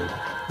alien.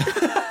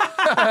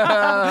 All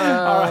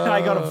right,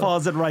 I gotta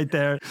pause it right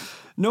there.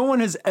 No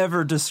one has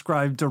ever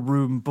described a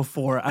room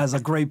before as a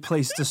great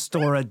place to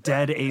store a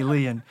dead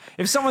alien.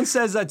 If someone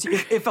says that to you,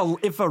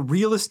 if a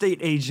real estate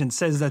agent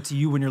says that to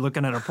you when you're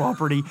looking at a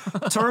property,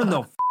 turn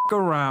the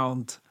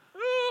around.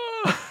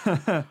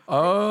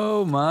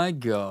 Oh my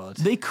God.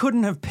 They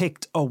couldn't have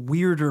picked a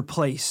weirder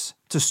place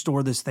to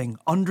store this thing,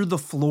 under the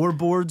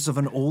floorboards of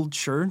an old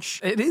church.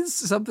 It is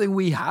something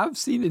we have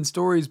seen in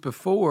stories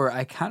before.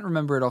 I can't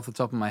remember it off the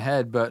top of my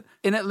head, but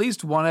in at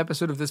least one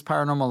episode of This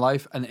Paranormal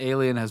Life, an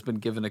alien has been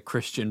given a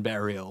Christian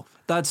burial.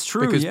 That's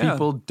true, because yeah.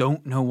 people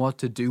don't know what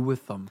to do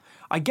with them.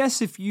 I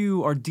guess if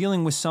you are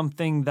dealing with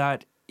something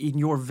that in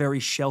your very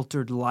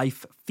sheltered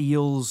life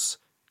feels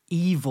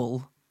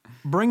evil,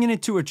 bringing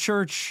it to a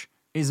church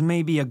is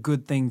maybe a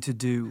good thing to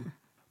do.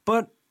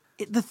 But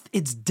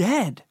it's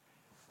dead.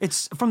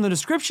 It's from the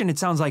description, it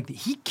sounds like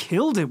he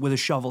killed it with a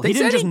shovel. He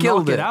didn't just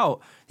knock it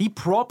out. He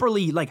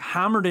properly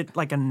hammered it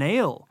like a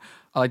nail.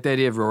 I like the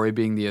idea of Rory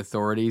being the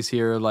authorities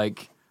here.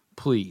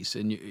 Please,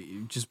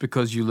 and just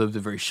because you lived a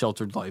very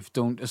sheltered life,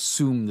 don't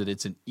assume that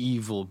it's an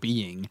evil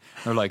being.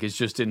 Or it's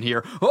just in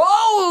here.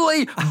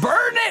 Holy,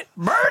 burn it,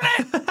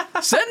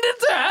 send it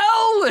to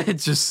hell.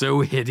 It's just so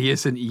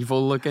hideous and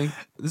evil looking.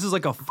 This is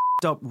like a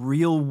f***ed up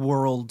real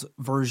world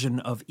version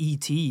of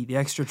E.T., the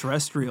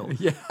extraterrestrial,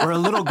 where a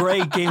little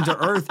gray came to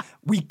Earth.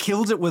 We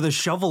killed it with a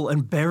shovel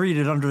and buried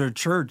it under a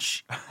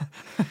church.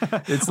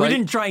 We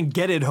didn't try and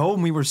get it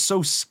home. We were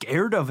so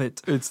scared of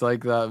it. It's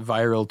like that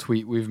viral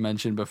tweet we've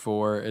mentioned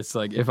before. It's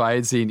like, if I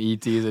had seen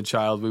E.T. as a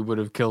child, we would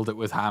have killed it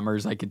with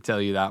hammers. I can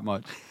tell you that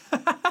much.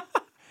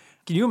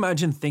 Can you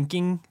imagine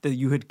thinking that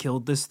you had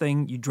killed this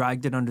thing, you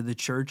dragged it under the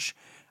church,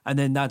 and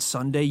then that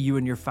Sunday you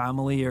and your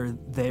family are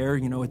there,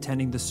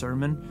 attending the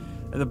sermon,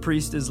 and the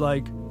priest is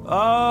like,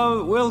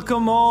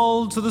 welcome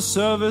all to the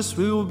service.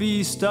 We will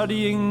be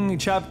studying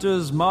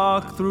chapters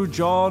Mark through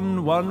John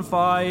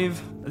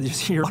 1-5. You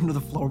just hear under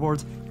the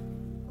floorboards.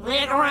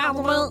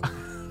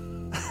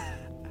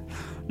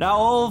 Now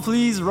all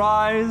please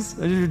rise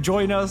and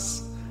join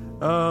us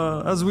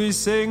as we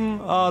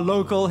sing our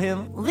local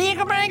hymn.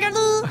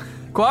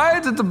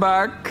 Quiet at the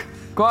back.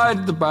 Quiet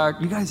at the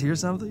back. You guys hear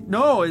something?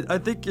 No, I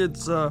think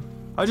it's, I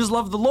just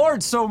love the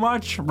Lord so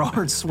much.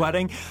 Robert's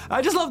sweating.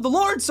 I just love the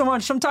Lord so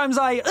much. Sometimes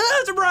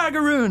it's a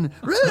braggaroon.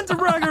 It's a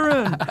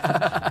braggaroon.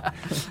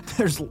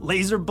 There's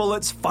laser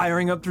bullets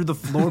firing up through the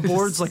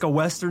floorboards like a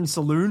Western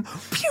saloon.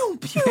 Pew,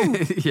 pew.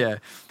 Yeah.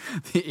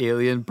 The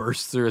alien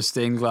bursts through a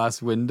stained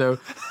glass window.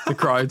 The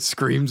crowd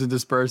screams and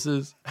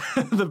disperses.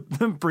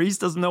 The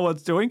priest doesn't know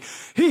what's doing.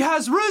 He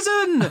has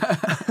risen.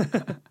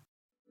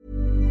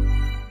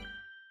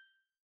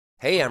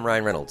 Hey, I'm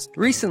Ryan Reynolds.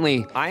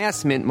 Recently, I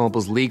asked Mint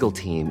Mobile's legal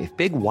team if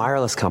big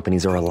wireless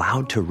companies are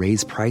allowed to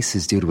raise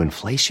prices due to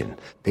inflation.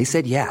 They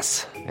said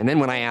yes. And then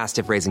when I asked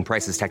if raising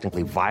prices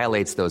technically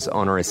violates those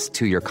onerous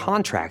 2-year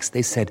contracts,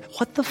 they said,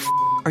 "What the f***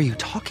 are you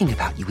talking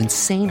about, you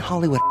insane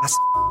Hollywood ass?"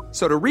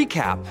 So to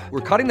recap,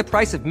 we're cutting the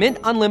price of Mint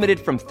Unlimited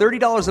from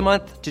 $30 a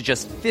month to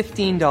just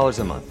 $15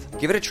 a month.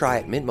 Give it a try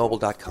at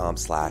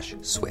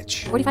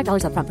mintmobile.com/switch.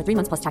 $45 up front for 3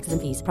 months plus taxes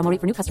and fees. Promo rate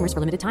for new customers for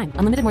limited time.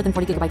 Unlimited more than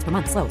 40 gigabytes per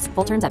month. Slows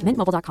full terms at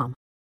mintmobile.com.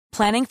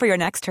 Planning for your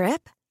next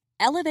trip?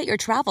 Elevate your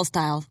travel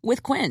style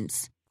with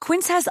Quince.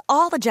 Quince has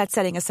all the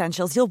jet-setting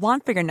essentials you'll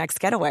want for your next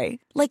getaway,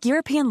 like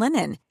European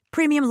linen,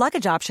 premium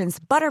luggage options,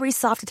 buttery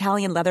soft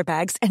Italian leather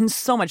bags, and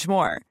so much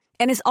more.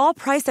 And is all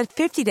priced at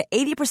 50 to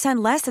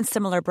 80% less than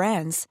similar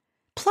brands.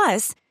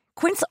 Plus,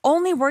 Quince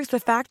only works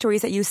with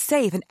factories that use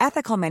safe and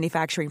ethical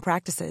manufacturing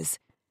practices.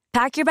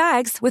 Pack your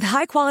bags with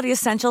high-quality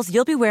essentials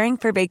you'll be wearing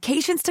for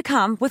vacations to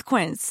come with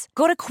Quince.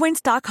 Go to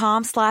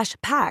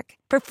quince.com/pack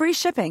for free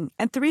shipping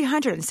and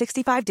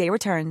 365-day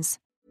returns.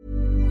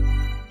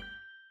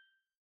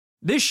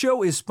 This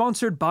show is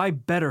sponsored by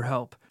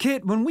BetterHelp.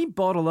 Kit, when we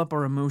bottle up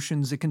our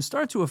emotions, it can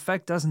start to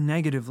affect us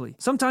negatively.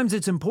 Sometimes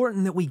it's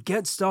important that we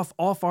get stuff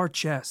off our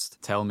chest.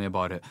 Tell me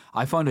about it.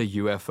 I found a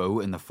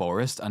UFO in the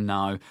forest, and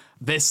now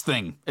this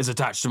thing is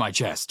attached to my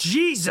chest.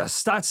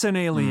 Jesus, that's an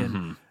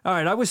alien. All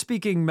right, I was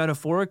speaking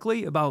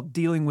metaphorically about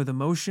dealing with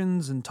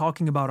emotions and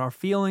talking about our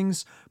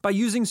feelings by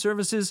using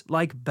services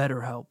like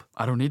BetterHelp.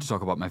 I don't need to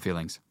talk about my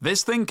feelings.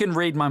 This thing can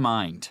read my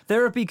mind.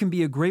 Therapy can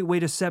be a great way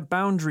to set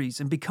boundaries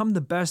and become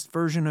the best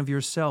version of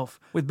yourself.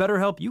 With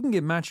BetterHelp, you can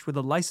get matched with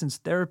a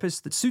licensed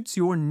therapist that suits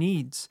your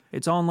needs.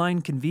 It's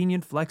online,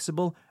 convenient,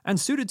 flexible, and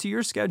suited to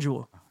your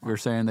schedule. You're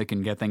saying they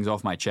can get things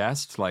off my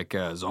chest, like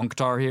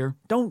Zonktar here?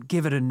 Don't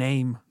give it a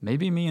name.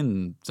 Maybe me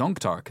and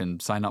Zonktar can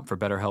sign up for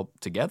BetterHelp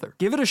together.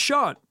 Give it a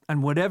shot,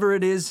 and whatever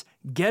it is,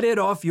 get it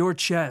off your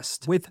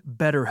chest with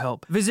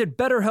BetterHelp. Visit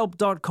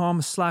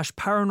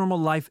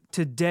BetterHelp.com/paranormallife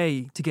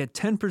today to get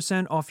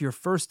 10% off your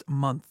first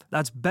month.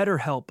 That's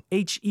BetterHelp,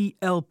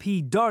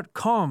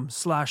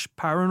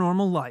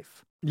 HELP.com/paranormallife.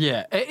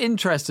 Yeah,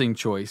 interesting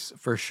choice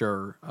for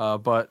sure.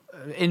 But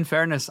in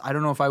fairness, I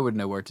don't know if I would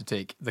know where to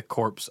take the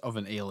corpse of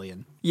an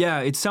alien. Yeah,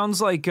 it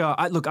sounds like,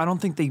 I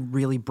don't think they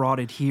really brought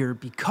it here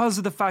because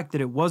of the fact that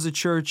it was a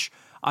church.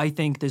 I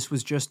think this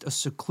was just a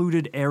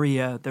secluded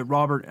area that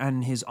Robert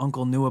and his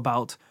uncle knew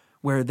about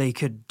where they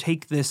could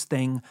take this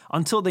thing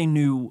until they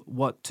knew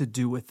what to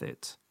do with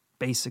it,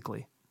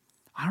 basically.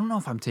 I don't know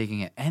if I'm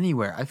taking it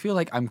anywhere. I feel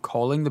like I'm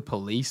calling the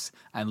police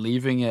and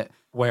leaving it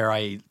where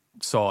I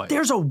saw it.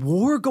 There's a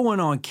war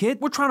going on, kid.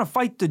 We're trying to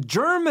fight the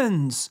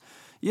Germans.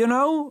 You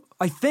know,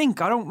 I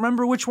don't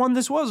remember which one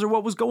this was or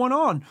what was going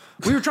on.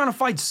 We were trying to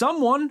fight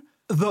someone.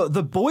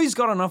 The boys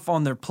got enough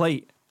on their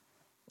plate.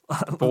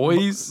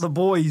 Boys? The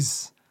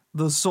boys.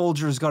 The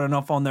soldiers got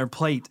enough on their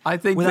plate. I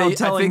think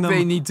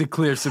they need to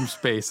clear some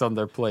space on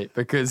their plate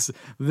because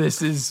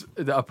this is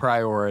a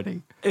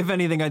priority. If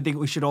anything, I think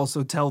we should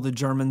also tell the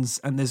Germans,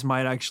 and this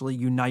might actually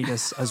unite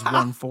us as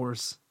one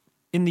force.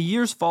 In the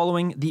years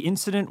following, the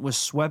incident was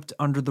swept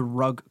under the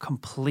rug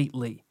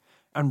completely,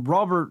 and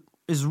Robert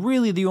is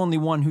really the only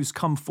one who's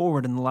come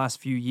forward in the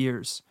last few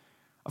years.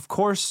 Of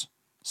course,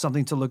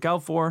 something to look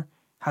out for.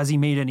 Has he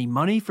made any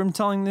money from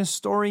telling this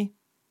story?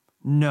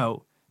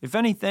 No. If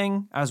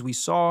anything, as we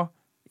saw,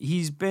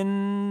 he's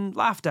been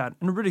laughed at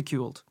and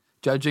ridiculed.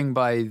 Judging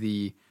by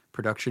the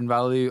production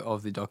value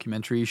of the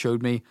documentary you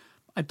showed me,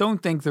 I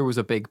don't think there was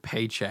a big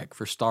paycheck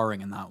for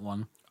starring in that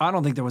one. I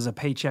don't think there was a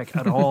paycheck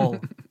at all.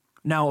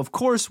 Now, of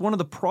course, one of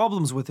the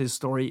problems with his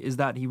story is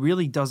that he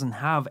really doesn't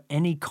have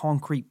any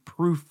concrete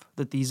proof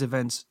that these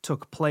events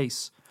took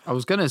place. I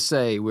was going to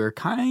say, we're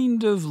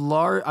kind of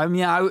large. I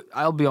mean,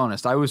 I'll be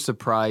honest. I was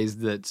surprised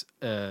that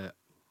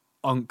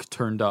Unc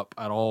turned up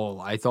at all.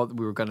 I thought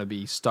we were going to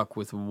be stuck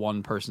with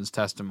one person's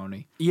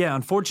testimony. Yeah,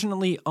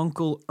 unfortunately,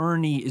 Uncle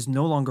Ernie is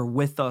no longer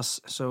with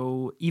us,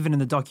 so even in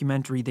the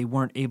documentary, they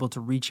weren't able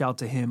to reach out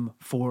to him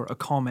for a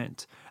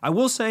comment. I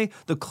will say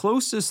the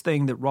closest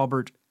thing that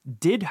Robert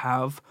did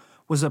have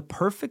was a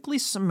perfectly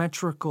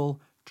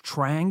symmetrical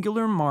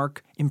triangular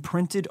mark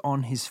imprinted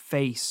on his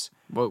face.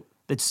 Whoa.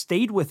 That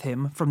stayed with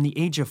him from the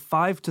age of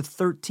 5 to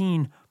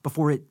 13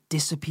 before it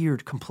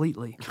disappeared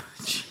completely.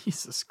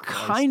 Jesus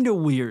Christ. Kind of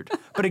weird.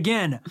 But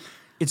again,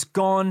 it's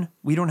gone.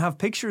 We don't have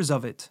pictures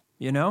of it,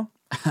 you know?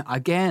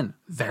 Again,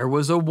 there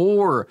was a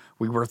war.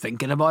 We were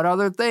thinking about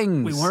other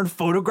things. We weren't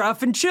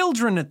photographing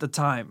children at the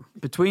time.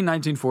 Between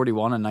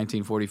 1941 and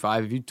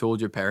 1945, if you told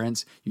your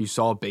parents you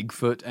saw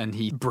Bigfoot and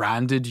he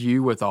branded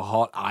you with a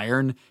hot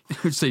iron, they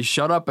would say,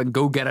 shut up and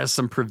go get us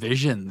some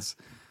provisions.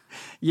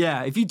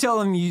 Yeah, if you tell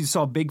them you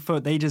saw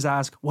Bigfoot, they just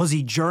ask, was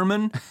he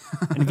German?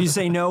 And if you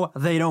say no,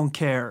 they don't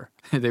care.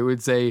 They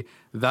would say,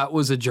 that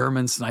was a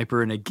German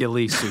sniper in a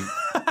ghillie suit.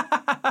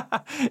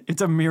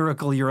 It's a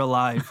miracle you're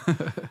alive.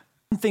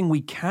 One thing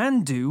we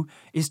can do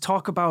is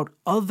talk about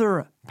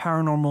other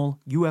paranormal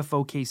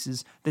UFO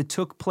cases that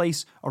took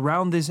place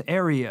around this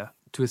area.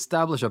 To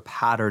establish a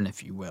pattern,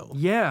 if you will.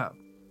 Yeah.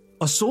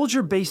 A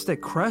soldier based at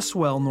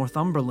Cresswell,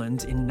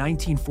 Northumberland in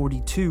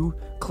 1942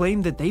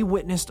 claimed that they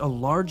witnessed a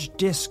large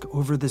disc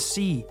over the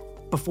sea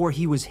before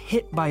he was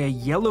hit by a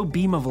yellow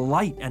beam of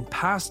light and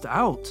passed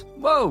out.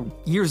 Whoa!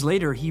 Years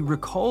later, he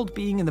recalled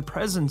being in the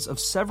presence of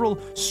several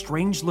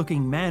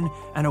strange-looking men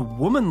and a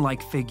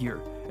woman-like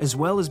figure, as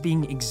well as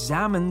being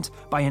examined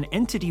by an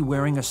entity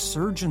wearing a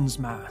surgeon's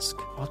mask.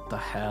 What the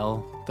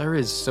hell? There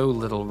is so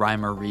little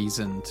rhyme or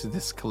reason to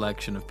this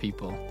collection of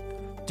people.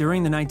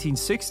 During the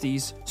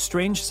 1960s,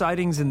 strange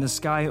sightings in the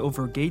sky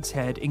over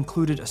Gateshead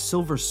included a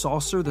silver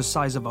saucer the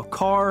size of a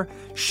car,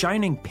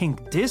 shining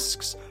pink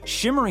discs,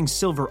 shimmering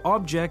silver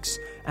objects,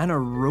 and a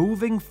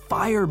roving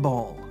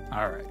fireball.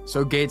 All right.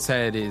 So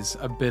Gateshead is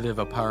a bit of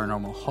a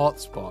paranormal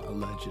hotspot,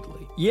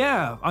 allegedly.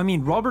 Yeah, I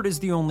mean, Robert is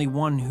the only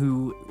one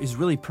who is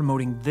really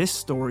promoting this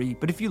story,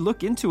 but if you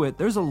look into it,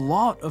 there's a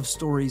lot of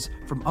stories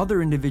from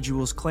other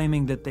individuals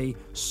claiming that they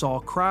saw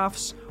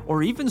crafts,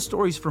 or even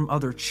stories from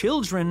other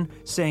children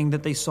saying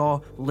that they saw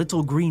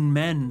little green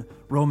men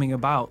roaming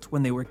about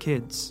when they were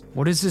kids.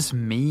 What does this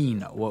mean?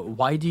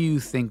 Why do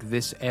you think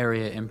this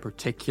area in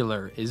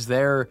particular? Is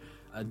there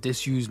a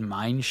disused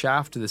mine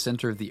shaft to the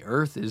center of the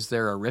earth? Is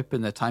there a rip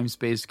in the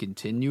time-space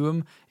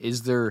continuum?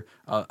 Is there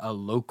a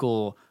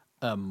local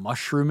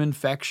mushroom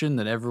infection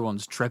that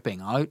everyone's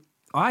tripping out?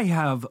 I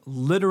have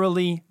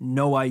literally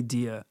no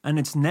idea, and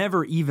it's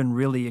never even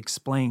really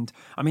explained.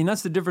 I mean,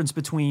 that's the difference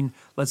between,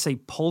 let's say,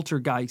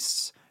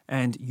 poltergeists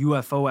and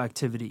UFO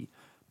activity.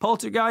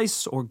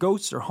 Poltergeists or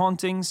ghosts or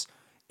hauntings,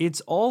 it's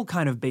all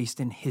kind of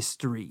based in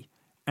history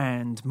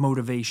and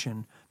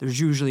motivation. There's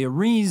usually a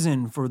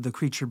reason for the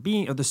creature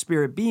being, or the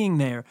spirit being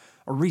there,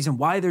 a reason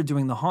why they're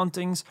doing the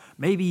hauntings,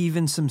 maybe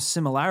even some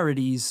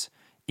similarities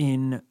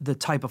in the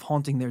type of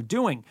haunting they're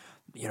doing.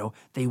 You know,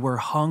 they were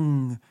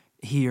hung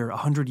here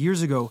 100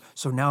 years ago,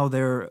 so now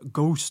their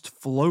ghost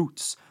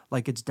floats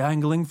like it's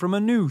dangling from a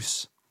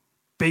noose.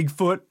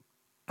 Bigfoot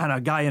and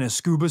a guy in a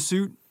scuba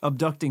suit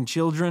abducting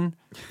children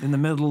in the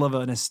middle of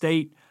an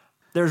estate.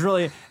 There's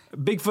really,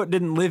 Bigfoot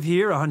didn't live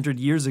here 100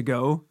 years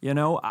ago, you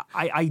know?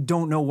 I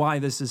don't know why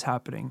this is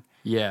happening.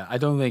 Yeah, I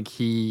don't think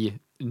he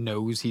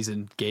knows he's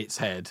in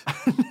Gateshead.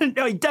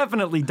 No, he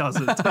definitely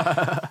doesn't.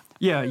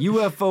 Yeah,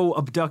 UFO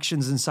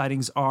abductions and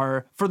sightings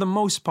are, for the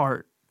most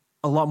part,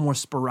 a lot more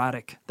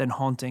sporadic than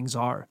hauntings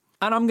are.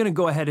 And I'm going to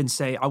go ahead and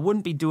say I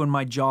wouldn't be doing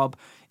my job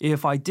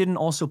if I didn't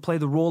also play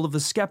the role of the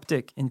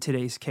skeptic in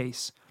today's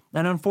case.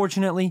 And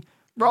unfortunately,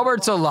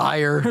 Robert's a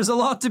liar. There's a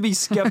lot to be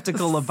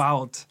skeptical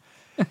about.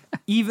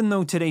 Even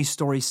though today's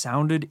story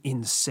sounded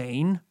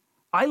insane,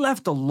 I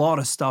left a lot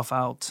of stuff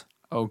out.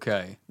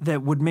 Okay.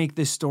 That would make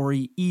this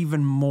story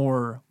even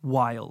more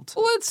wild.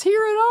 Well, let's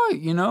hear it out,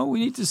 you know? We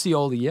need to see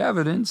all the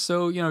evidence,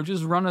 so, you know,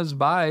 just run us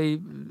by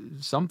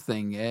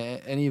something,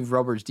 any of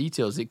Robert's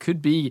details. It could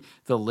be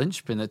the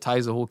linchpin that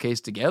ties the whole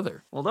case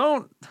together. Well,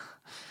 don't...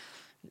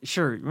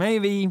 Sure,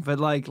 maybe, but,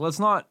 like, let's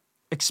not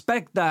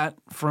expect that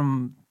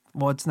from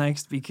what's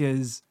next,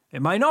 because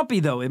it might not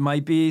be, though. It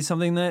might be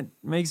something that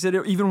makes it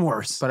even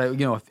worse. But,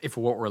 you know, if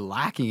what we're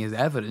lacking is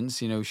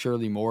evidence, you know,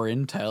 surely more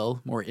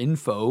intel, more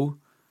info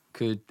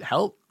could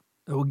help.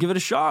 We'll give it a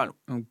shot.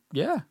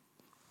 Yeah.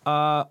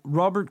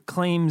 Robert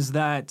claims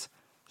that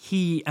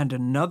he and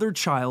another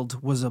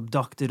child was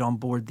abducted on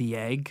board the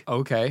Egg.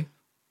 Okay.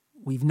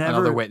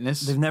 Another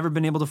witness. They've never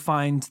been able to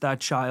find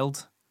that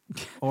child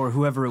or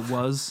whoever it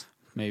was.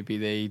 Maybe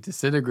they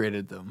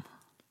disintegrated them.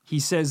 He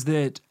says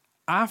that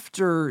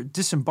after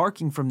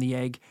disembarking from the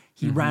Egg,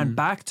 he ran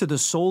back to the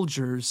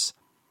soldiers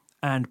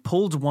and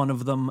pulled one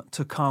of them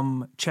to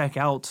come check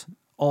out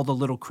all the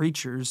little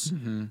creatures.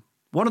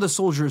 One of the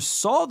soldiers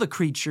saw the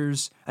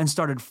creatures and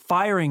started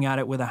firing at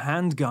it with a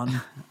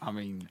handgun. I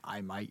mean,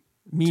 I might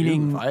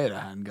meaning if I had a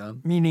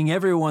handgun. Meaning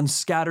everyone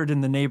scattered in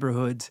the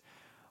neighborhood.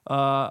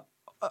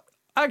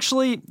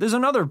 Actually, there's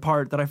another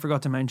part that I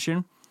forgot to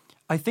mention.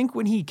 I think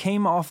when he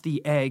came off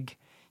the Egg,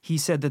 he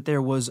said that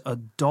there was a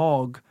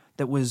dog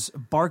that was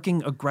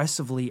barking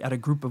aggressively at a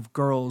group of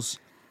girls,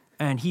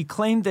 and he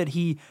claimed that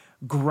he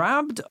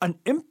grabbed an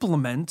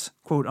implement,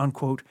 quote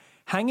unquote,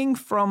 hanging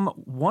from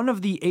one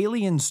of the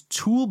aliens'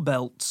 tool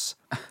belts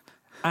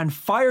and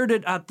fired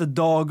it at the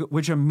dog,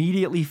 which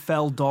immediately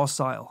fell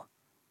docile.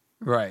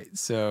 Right,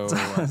 so...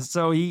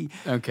 so he...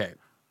 Okay.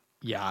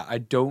 Yeah, I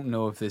don't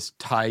know if this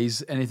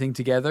ties anything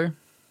together.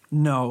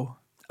 No.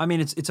 I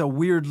mean, it's a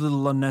weird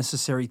little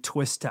unnecessary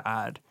twist to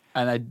add.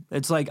 And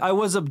it's like, I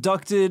was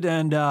abducted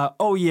and,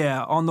 oh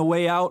yeah, on the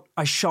way out,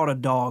 I shot a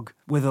dog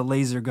with a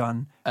laser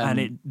gun and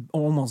it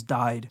almost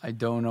died. I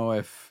don't know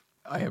if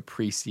I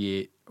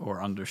appreciate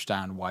or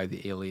understand why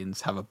the aliens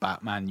have a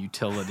Batman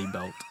utility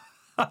belt.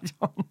 I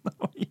don't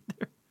know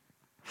either.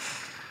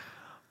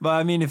 But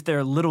I mean, if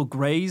they're little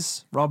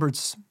grays,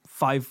 Robert's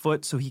 5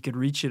 foot, so he could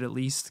reach it at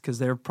least, because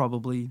they're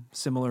probably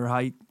similar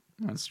height.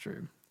 That's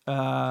true.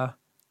 But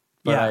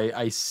yeah.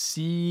 I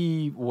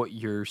see what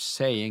you're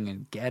saying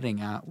and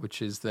getting at,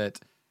 which is that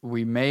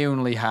we may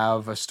only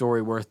have a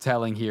story worth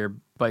telling here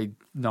by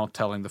not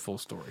telling the full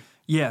story.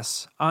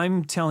 Yes,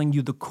 I'm telling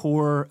you the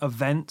core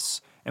events,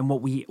 and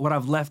what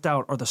I've left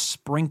out are the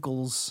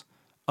sprinkles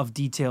of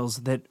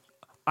details that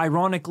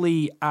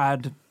ironically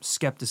add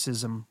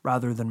skepticism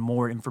rather than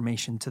more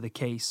information to the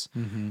case.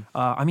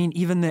 I mean,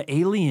 even the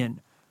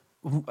alien.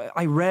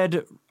 I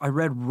read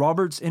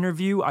Robert's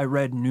interview. I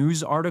read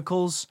news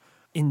articles.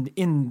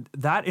 In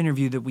that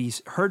interview that we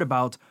heard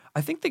about, I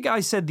think the guy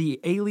said the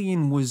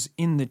alien was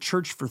in the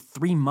church for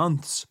 3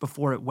 months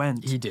before it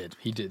went. He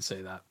did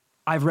say that.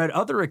 I've read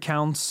other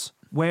accounts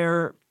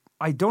where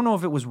I don't know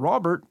if it was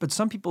Robert, but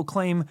some people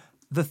claim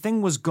the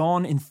thing was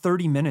gone in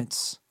 30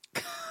 minutes.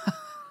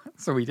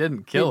 So we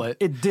didn't kill it.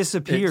 It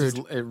disappeared.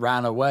 It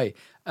ran away.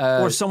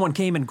 Or someone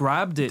came and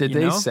grabbed it. Did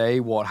they say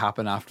what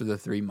happened after the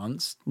 3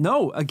 months?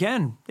 No,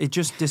 again, it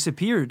just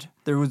disappeared.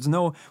 There was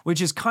no,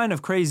 which is kind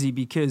of crazy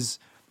because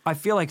I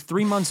feel like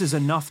 3 months is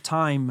enough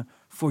time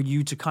for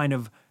you to kind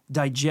of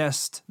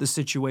digest the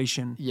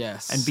situation.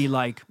 Yes. And be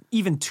like,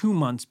 even 2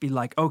 months, be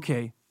like,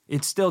 okay,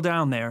 it's still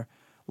down there.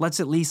 Let's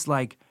at least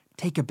like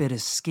take a bit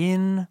of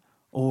skin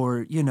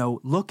or, you know,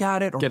 look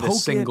at it or get poke a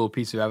single it.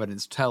 piece of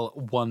evidence. Tell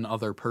one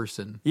other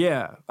person.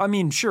 Yeah. I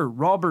mean, sure,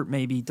 Robert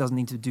maybe doesn't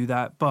need to do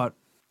that, but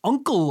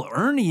Uncle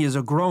Ernie is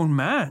a grown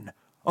man.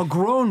 A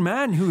grown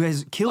man who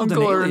has killed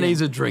Uncle an alien.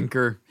 Ernie's a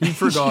drinker. He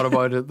forgot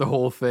about it, the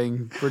whole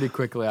thing, pretty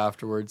quickly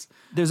afterwards.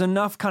 There's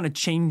enough kind of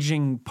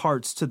changing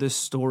parts to this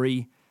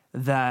story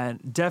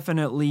that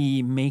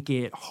definitely make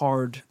it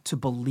hard to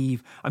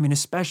believe. I mean,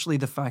 especially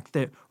the fact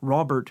that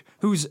Robert,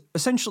 who's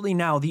essentially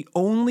now the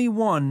only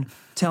one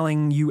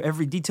telling you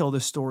every detail of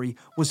this story,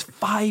 was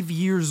 5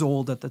 years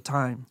old at the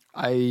time.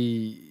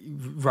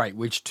 Right,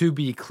 which to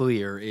be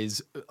clear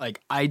is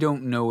like, I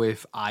don't know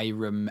if I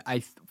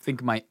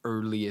think my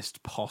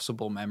earliest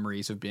possible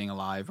memories of being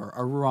alive are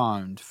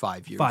around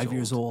 5 years old. 5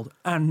 years old.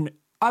 And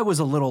I was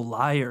a little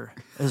liar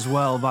as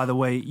well, by the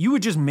way. You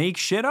would just make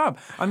shit up.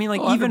 I mean,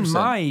 like, even 100%.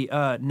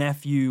 my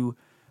nephew,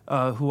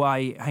 who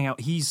I hang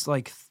out, he's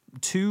like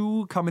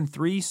 2, coming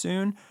 3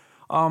 soon.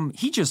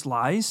 He just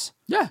lies.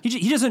 Yeah.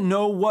 He doesn't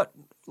know what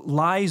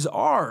lies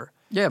are.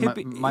 Yeah,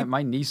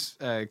 my niece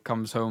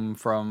comes home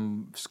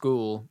from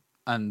school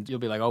and you'll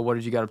be like, oh, what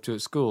did you get up to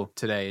at school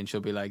today? And she'll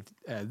be like,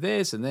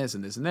 this and this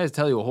and this and this,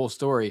 tell you a whole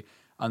story.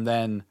 And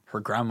then her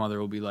grandmother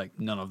will be like,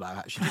 none of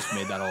that. She just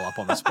made that all up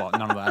on the spot.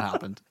 None of that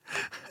happened.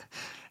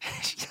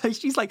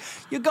 She's like,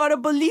 you gotta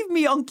believe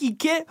me, Unky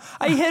Kit.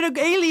 I hit an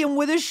alien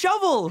with a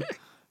shovel.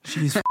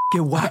 She's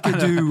fucking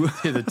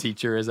wackadoo. The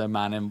teacher is a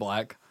man in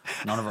black.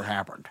 None of it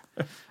happened.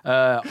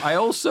 I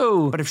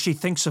also... But if she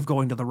thinks of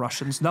going to the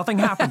Russians, nothing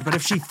happened. But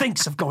if she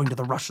thinks of going to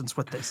the Russians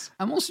with this.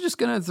 I'm also just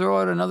going to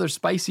throw out another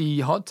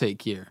spicy hot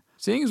take here.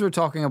 Seeing as we're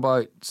talking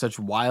about such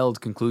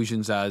wild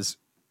conclusions as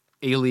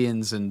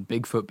aliens and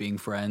Bigfoot being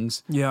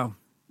friends, yeah,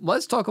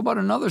 let's talk about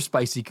another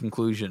spicy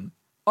conclusion.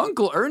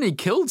 Uncle Ernie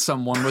killed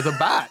someone with a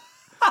bat.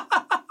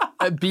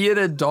 Be it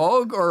a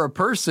dog or a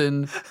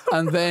person,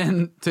 and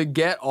then to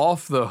get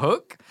off the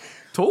hook,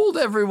 told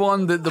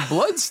everyone that the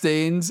blood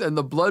stains and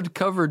the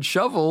blood-covered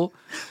shovel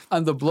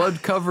and the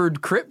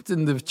blood-covered crypt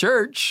in the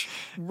church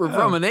were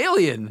from an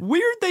alien.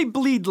 Weird they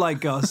bleed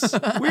like us.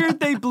 Weird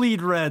they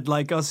bleed red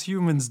like us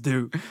humans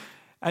do.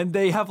 And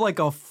they have like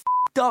a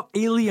f***ed up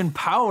alien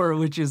power,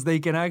 which is they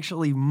can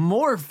actually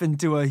morph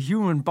into a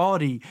human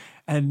body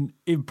and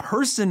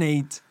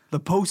impersonate the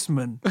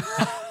postman.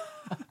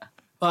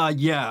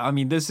 Yeah, I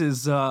mean, this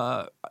is,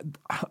 I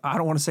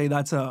don't want to say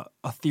that's a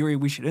theory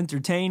we should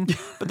entertain,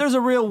 but there's a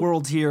real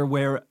world here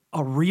where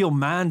a real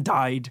man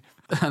died.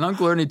 And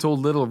Uncle Ernie told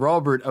little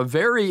Robert a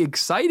very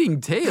exciting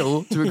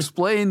tale to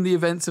explain the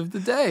events of the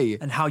day.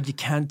 And how you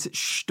can't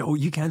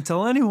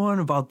tell anyone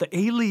about the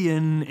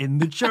alien in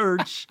the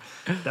church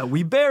that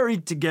we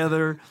buried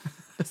together.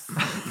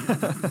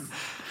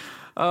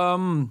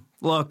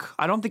 Look,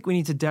 I don't think we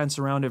need to dance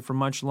around it for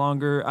much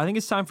longer. I think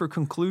it's time for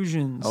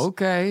conclusions.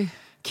 Okay.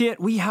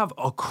 Kit, we have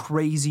a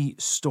crazy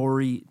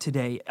story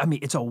today. I mean,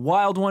 it's a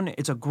wild one.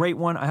 It's a great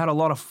one. I had a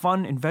lot of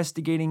fun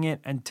investigating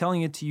it and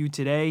telling it to you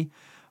today.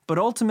 But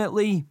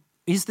ultimately,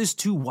 is this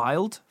too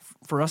wild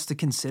for us to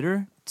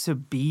consider to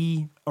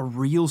be a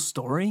real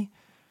story?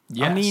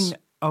 Yes. I mean,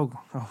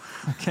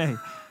 okay.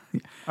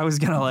 I was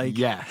going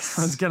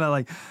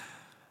to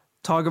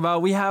talk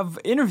about, we have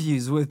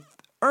interviews with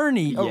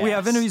Ernie. Yes. We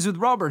have interviews with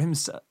Robert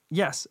himself.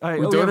 Yes.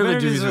 We don't have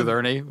interviews with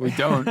Ernie. We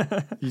don't.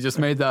 You just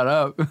made that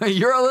up.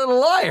 You're a little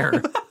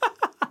liar.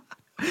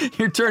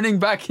 You're turning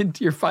back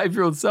into your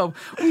 5-year-old self.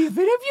 We have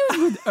interviews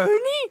with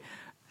Ernie?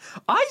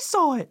 I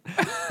saw it.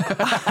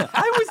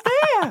 I was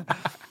there.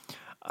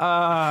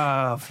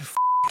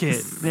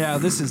 It. Yeah,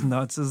 this is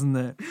nuts, isn't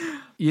it?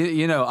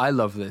 You know, I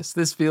love this.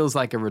 This feels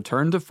like a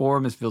return to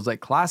form. This feels like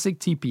classic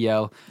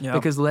TPL. Yep.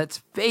 Because let's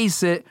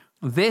face it,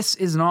 this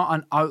is not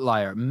an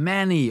outlier.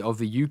 Many of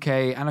the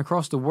UK and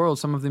across the world,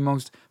 some of the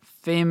most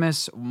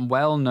famous,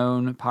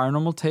 well-known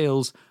paranormal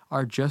tales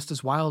are just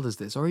as wild as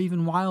this, or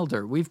even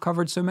wilder. We've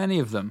covered so many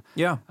of them.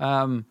 Yeah.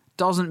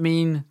 Doesn't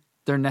mean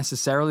they're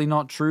necessarily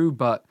not true,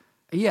 but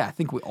yeah, I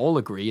think we all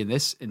agree in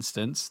this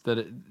instance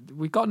that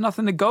we've got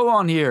nothing to go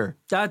on here.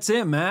 That's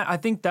it, man. I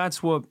think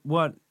that's what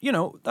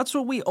that's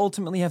what we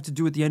ultimately have to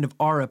do at the end of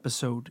our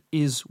episode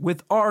is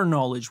with our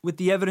knowledge, with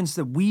the evidence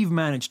that we've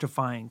managed to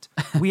find,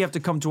 we have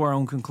to come to our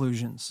own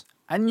conclusions.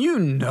 And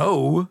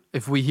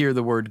if we hear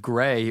the word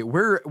grey,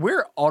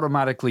 we're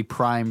automatically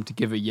primed to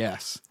give a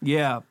yes.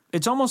 Yeah.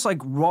 It's almost like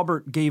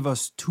Robert gave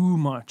us too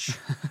much.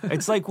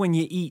 It's like when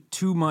you eat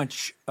too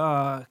much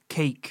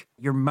cake,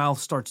 your mouth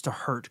starts to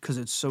hurt because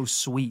it's so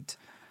sweet.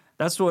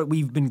 That's what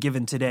we've been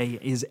given today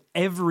is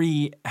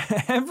every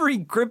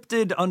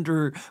cryptid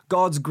under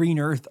God's green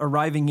earth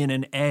arriving in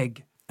an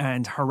egg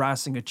and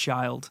harassing a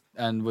child.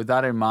 And with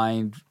that in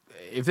mind,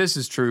 if this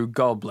is true,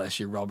 God bless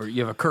you, Robert.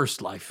 You have a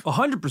cursed life.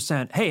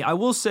 100%. Hey, I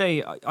will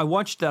say, I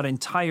watched that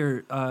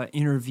entire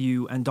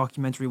interview and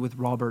documentary with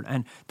Robert,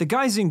 and the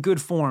guy's in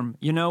good form.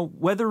 You know,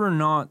 whether or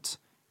not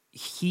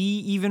he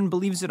even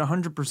believes it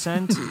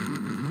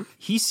 100%,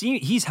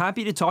 he's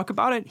happy to talk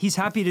about it. He's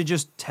happy to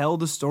just tell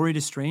the story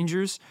to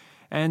strangers.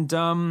 And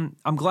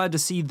I'm glad to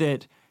see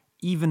that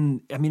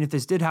if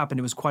this did happen,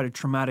 it was quite a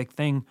traumatic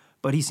thing,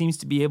 but he seems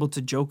to be able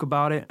to joke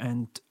about it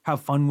and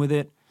have fun with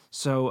it.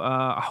 So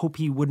I hope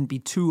he wouldn't be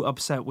too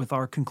upset with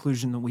our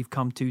conclusion that we've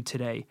come to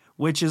today,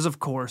 which is, of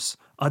course,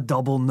 a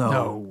double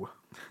no.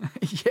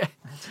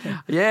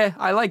 Yeah,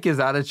 I like his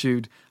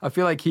attitude. I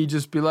feel like he'd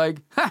just be like,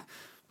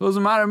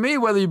 doesn't matter to me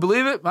whether you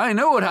believe it. I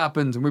know what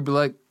happened. And we'd be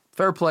like,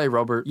 fair play,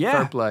 Robert. Yeah,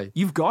 fair play.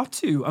 You've got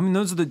to. I mean,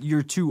 those are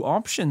your two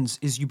options,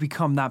 is you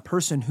become that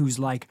person who's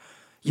like,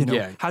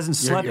 hasn't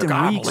slept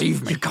in weeks.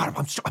 Believe me.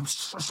 I'm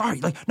sorry.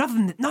 Like,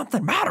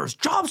 nothing matters.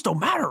 Jobs don't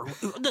matter.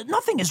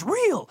 Nothing is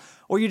real.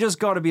 Or you just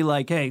got to be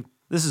like, hey,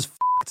 this is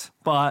f***ed,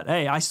 but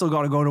hey, I still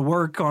got to go to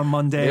work on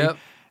Monday. Yep.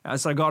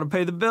 So I got to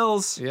pay the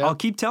bills. Yep. I'll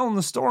keep telling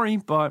the story,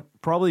 but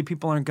probably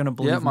people aren't going to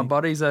believe me. Yeah, my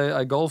buddies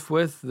I golf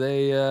with,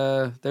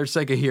 they're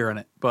sick of hearing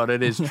it, but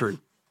it is true.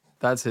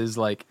 That's his,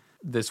 like,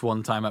 this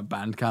one time at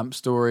band camp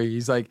story.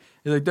 He's like,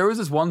 there was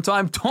this one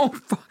time,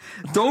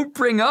 don't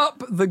bring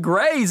up the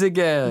Greys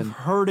again. I've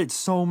heard it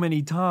so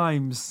many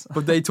times.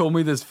 But they told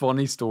me this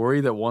funny story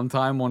that one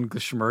time on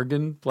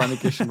Gishmergen, Planet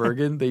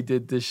Gishmergen, they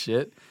did this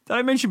shit. Did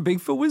I mention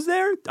Bigfoot was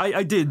there?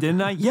 I did,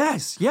 didn't I?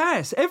 Yes.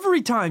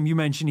 Every time you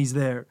mention he's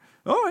there.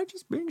 All right,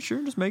 just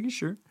making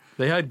sure.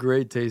 They had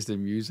great taste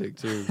in music,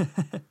 too.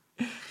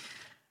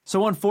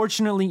 So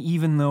unfortunately,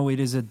 even though it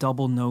is a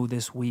double no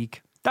this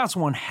week, that's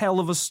one hell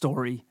of a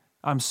story.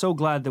 I'm so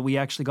glad that we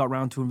actually got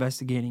around to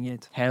investigating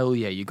it. Hell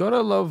yeah, you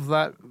gotta love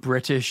that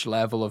British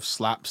level of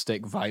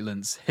slapstick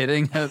violence,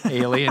 hitting an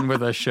alien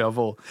with a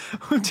shovel.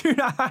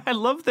 Dude, I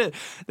love that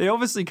they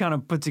obviously kind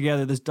of put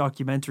together this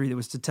documentary that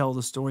was to tell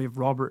the story of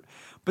Robert,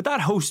 but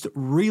that host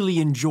really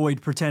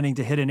enjoyed pretending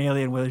to hit an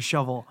alien with a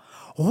shovel.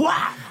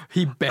 Wow!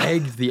 He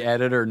begged the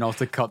editor not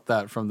to cut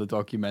that from the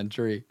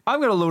documentary.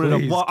 I'm gonna load it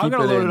up. I'm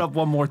gonna load it up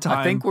one more time.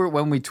 I think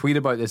when we tweet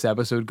about this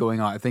episode going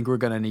out, I think we're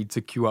gonna need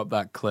to queue up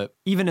that clip,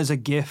 even as a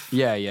GIF.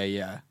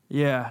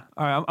 Yeah.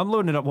 All right, I'm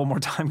loading it up one more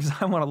time because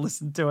I want to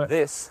listen to it.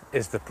 This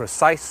is the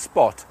precise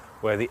spot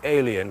where the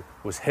alien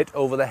was hit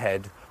over the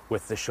head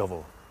with the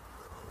shovel.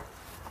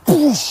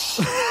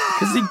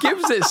 Because he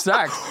gives it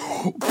stacks.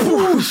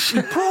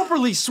 He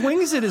properly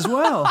swings it as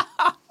well.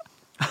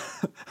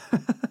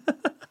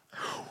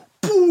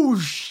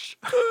 Boosh!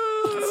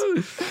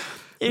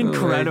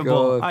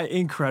 Incredible. Oh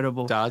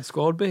incredible. Dad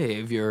squad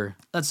behavior.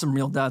 That's some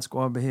real dad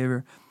squad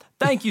behavior.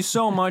 Thank you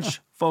so much,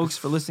 folks,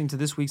 for listening to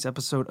this week's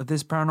episode of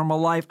This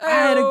Paranormal Life. I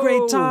had a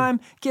great time.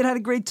 Kid had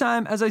a great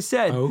time. As I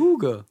said,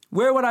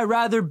 where would I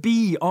rather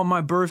be on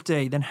my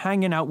birthday than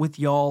hanging out with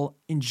y'all,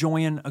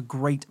 enjoying a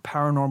great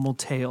paranormal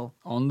tale?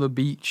 On the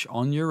beach,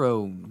 on your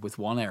own, with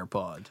one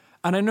AirPod.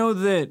 And I know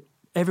that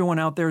everyone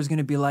out there is going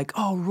to be like,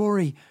 oh,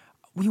 Rory,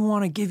 we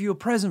want to give you a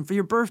present for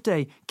your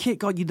birthday. Kit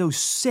got you those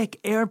sick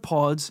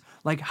AirPods.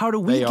 Like, how do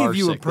we give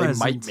you a present?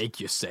 They might make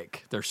you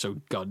sick. They're so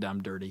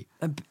goddamn dirty.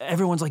 And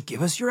everyone's like,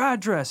 give us your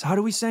address. How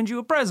do we send you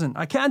a present?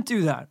 I can't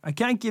do that. I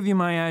can't give you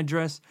my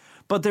address.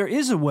 But there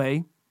is a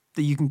way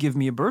that you can give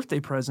me a birthday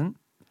present.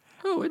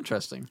 Oh,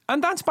 interesting.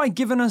 And that's by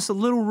giving us a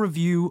little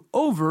review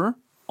over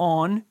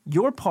on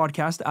your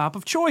podcast app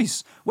of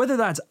choice. Whether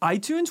that's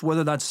iTunes,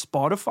 whether that's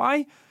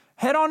Spotify,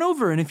 head on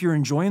over. And if you're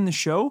enjoying the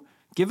show,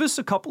 give us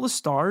a couple of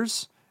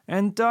stars,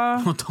 and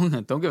don't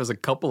give us a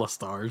couple of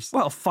stars.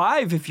 Well,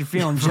 5 if you're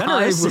feeling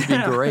generous. 5 would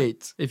be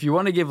great. If you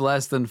want to give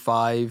less than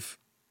 5,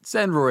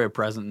 send Rory a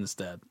present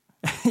instead.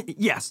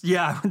 Yes,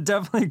 yeah,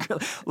 definitely.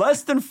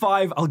 Less than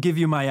 5, I'll give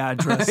you my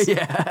address.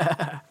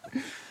 Yeah.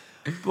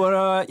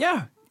 But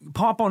yeah,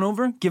 pop on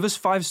over, give us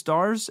 5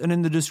 stars, and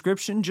in the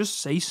description, just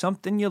say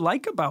something you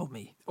like about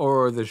me.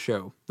 Or the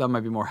show. That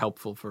might be more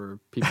helpful for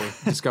people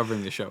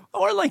discovering the show.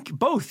 Or like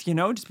both,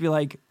 just be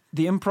like,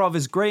 the improv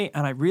is great,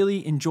 and I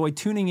really enjoy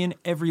tuning in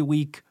every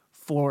week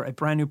for a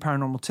brand new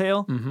paranormal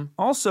tale. Mm-hmm.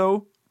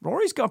 Also,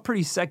 Rory's got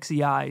pretty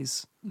sexy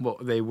eyes. Well,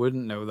 they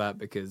wouldn't know that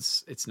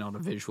because it's not a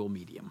visual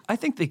medium. I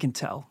think they can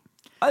tell.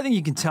 I think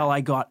you can tell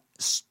I got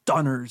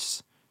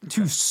stunners,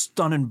 2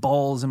 stunning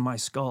balls in my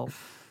skull.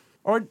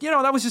 Or,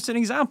 that was just an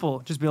example.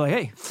 Just be like,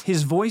 hey,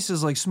 his voice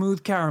is like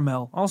smooth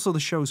caramel. Also, the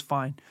show's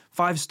fine.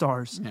 5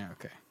 stars. Yeah,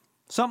 okay.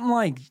 Something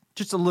like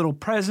just a little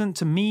present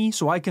to me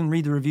so I can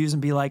read the reviews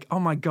and be like, oh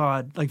my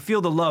God, like feel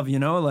the love,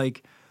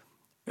 Like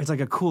it's like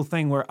a cool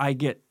thing where I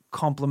get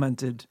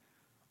complimented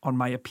on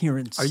my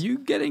appearance. Are you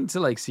getting to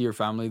like see your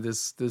family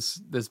this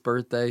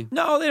birthday?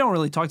 No, they don't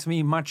really talk to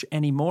me much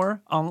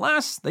anymore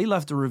unless they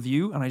left a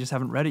review and I just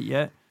haven't read it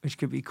yet, which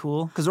could be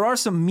cool. Because there are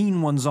some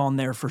mean ones on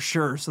there for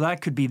sure, so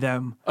that could be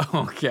them.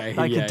 Okay.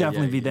 That could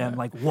definitely be them.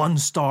 Like 1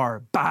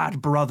 star, bad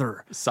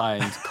brother.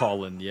 Signed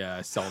Colin, yeah,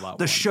 I saw that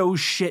The show's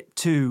shit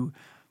too.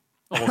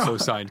 Also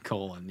signed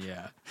Colin,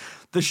 yeah.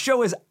 The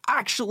show is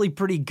actually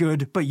pretty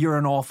good, but you're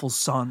an awful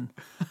son.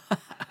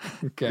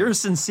 Okay. Yours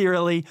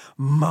sincerely,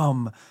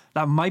 Mum.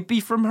 That might be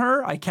from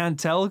her. I can't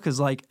tell because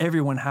like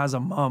everyone has a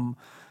mum.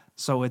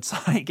 So it's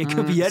like it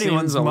could be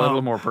anyone's Seems a mom.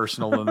 little more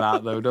personal than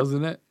that, though,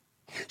 doesn't it?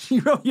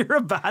 You're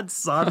a bad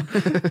son.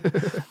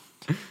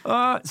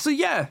 So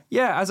yeah,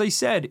 as I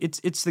said,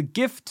 it's the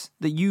gift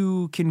that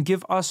you can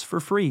give us for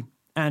free.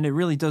 And it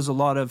really does a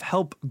lot of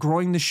help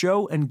growing the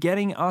show and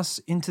getting us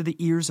into the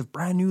ears of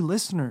brand new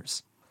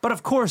listeners. But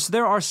of course,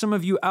 there are some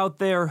of you out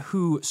there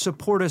who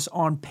support us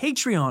on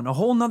Patreon, a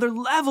whole nother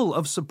level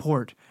of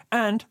support.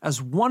 And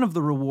as one of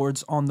the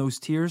rewards on those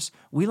tiers,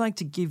 we like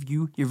to give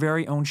you your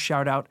very own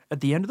shout out at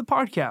the end of the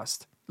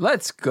podcast.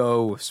 Let's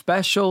go.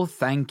 Special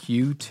thank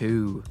you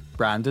to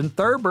Brandon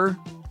Thurber.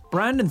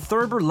 Brandon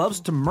Thurber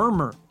loves to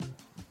murmur.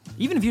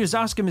 Even if you just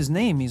ask him his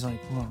name, he's like,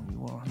 well, you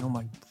want to know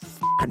my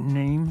f***ing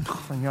name?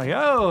 And you're like,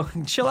 oh,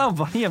 chill out,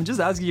 buddy. I'm just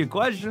asking you a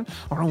question.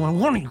 I don't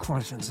want any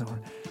questions.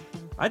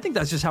 I think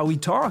that's just how he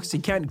talks. He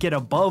can't get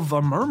above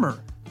a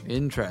murmur.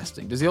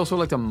 Interesting. Does he also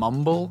like to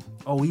mumble?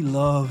 Oh, he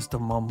loves to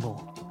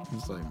mumble.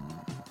 He's like,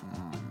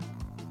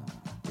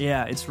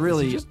 yeah, it's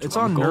really, just it's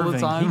drunk all the unnerving.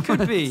 time? He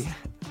could be.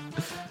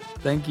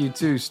 Thank you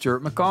to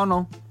Stuart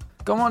McConnell.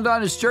 Come on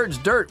down to Stuart's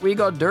Dirt. We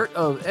got dirt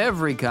of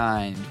every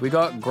kind. We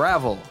got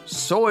gravel,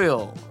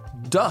 soil,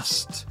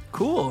 dust.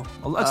 Cool.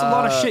 Well, that's a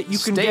lot of shit you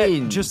can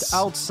stains. get just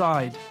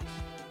outside.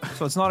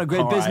 So it's not a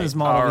great All business right,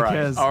 model all right,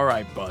 because all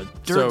right, bud.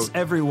 dirt's So-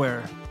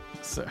 everywhere.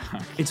 so-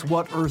 It's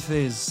what Earth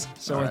is.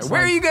 So all it's right,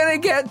 where like, are you gonna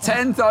get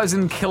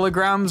 10,000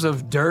 kilograms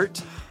of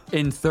dirt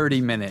in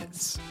 30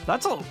 minutes?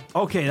 That's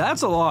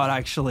a lot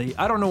actually.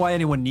 I don't know why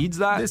anyone needs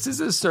that. This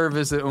is a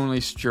service that only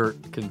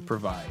Stuart can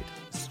provide.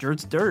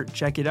 Stuart's Dirt.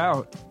 Check it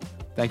out.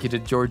 Thank you to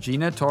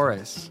Georgina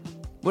Torres.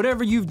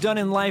 Whatever you've done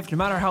in life, no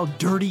matter how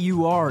dirty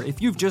you are,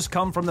 if you've just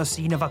come from the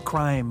scene of a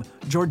crime,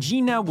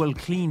 Georgina will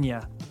clean you.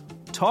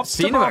 Top to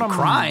Scene of a bottom.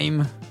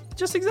 crime?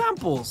 Just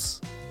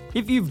examples.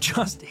 If you've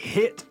just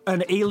hit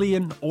an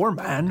alien or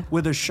man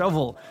with a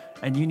shovel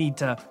and you need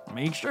to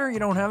make sure you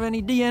don't have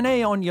any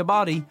DNA on your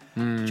body,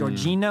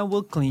 Georgina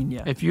will clean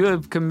you. If you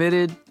have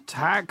committed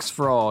tax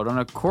fraud on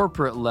a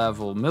corporate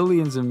level,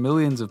 millions and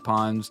millions of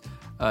pounds,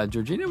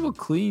 Georgina will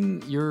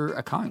clean your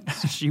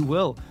accounts. She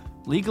will,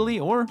 legally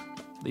or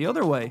the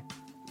other way.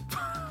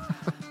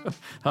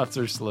 That's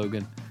her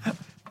slogan.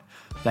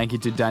 Thank you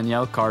to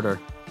Danielle Carter.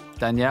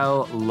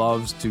 Danielle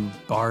loves to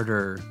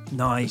barter.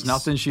 Nice. There's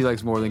nothing she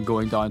likes more than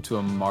going down to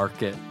a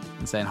market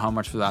and saying how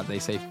much for that. They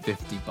say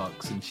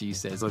 $50 and she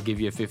says, I'll give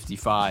you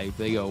 55.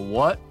 They go,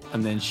 what?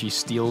 And then she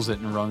steals it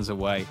and runs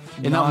away.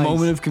 In that Nice.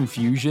 moment of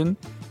confusion,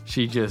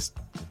 she gets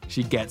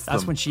That's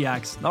them. when she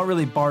acts. Not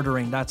really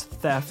bartering, that's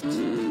theft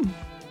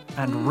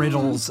and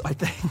riddles, I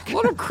think. A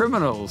lot of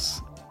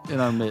criminals in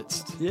our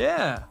midst.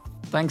 Yeah.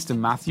 Thanks to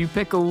Matthew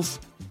Pickles.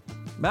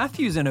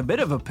 Matthew's in a bit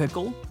of a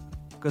pickle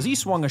because he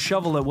swung a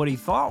shovel at what he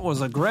thought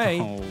was a gray.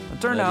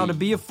 It turned out to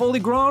be a fully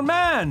grown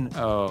man.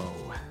 Oh,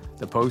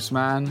 the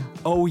postman.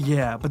 Oh,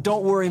 yeah. But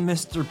don't worry,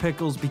 Mr.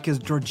 Pickles, because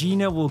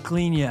Georgina will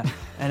clean you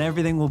and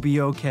everything will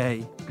be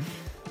okay.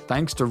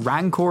 Thanks to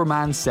Rancor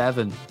Man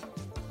 7.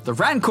 The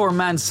Rancor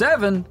Man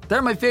 7?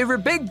 They're my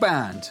favorite big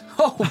band.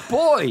 Oh,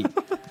 boy.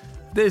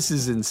 This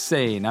is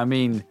insane. I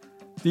mean,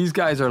 these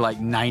guys are like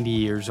 90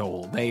 years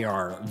old. They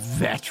are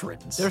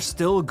veterans. They're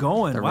still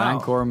going. The Wow.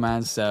 Rancor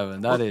Man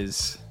 7. That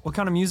is... What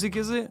kind of music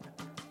is it?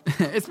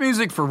 It's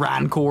music for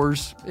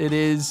Rancors. It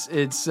is.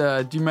 It's, do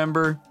you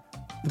remember?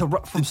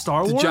 From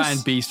Star The Wars?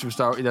 giant beast from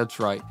Star Wars. That's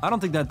right. I don't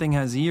think that thing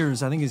has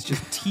ears. I think it's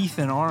just teeth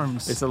and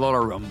arms. It's a lot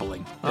of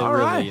rumbling. It All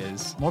really right.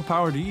 is. More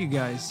power to you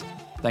guys.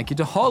 Thank you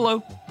to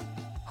Hollow.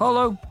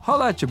 Hollow,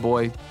 holla at your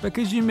boy,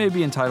 because you may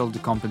be entitled to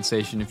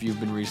compensation if you've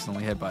been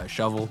recently hit by a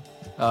shovel.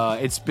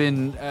 It's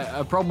been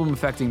a problem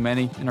affecting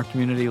many in our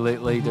community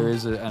lately. There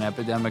is an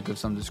epidemic of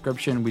some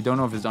description. We don't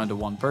know if it's down to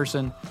one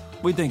person.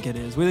 We think it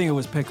is. We think it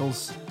was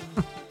Pickles.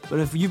 But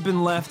if you've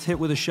been left hit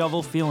with a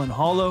shovel feeling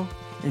hollow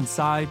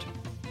inside,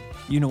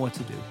 you know what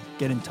to do.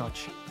 Get in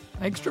touch.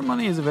 Extra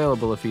money is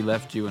available if he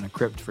left you in a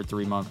crypt for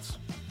 3 months.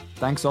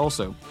 Thanks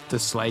also to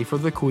Slay for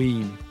the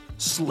Queen.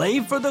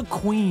 Slave for the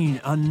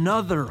Queen,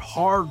 another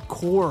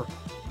hardcore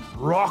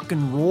rock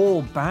and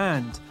roll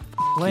band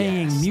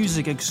playing Yes,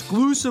 music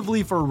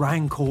exclusively for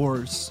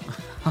Rancors.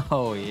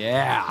 Oh,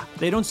 yeah.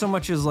 They don't so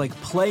much as like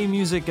play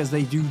music as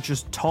they do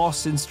just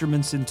toss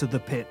instruments into the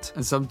pit.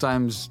 And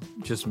sometimes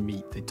just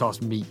meat. They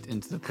toss meat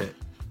into the pit.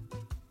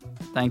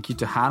 Thank you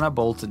to Hannah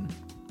Bolton.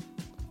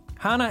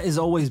 Hannah is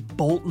always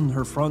bolting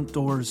her front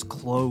doors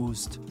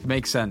closed.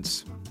 Makes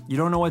sense. You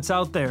don't know what's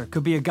out there.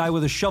 Could be a guy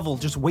with a shovel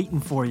just waiting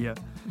for you.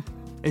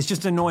 It's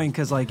just annoying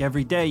because like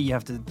every day you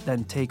have to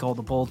then take all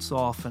the bolts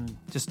off and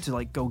just to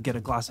like go get a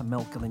glass of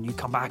milk and then you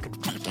come back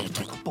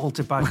and bolt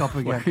it back up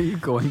Where again. are you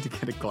going to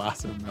get a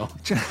glass of milk?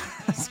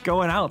 Just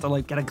going out to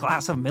like get a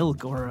glass of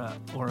milk or a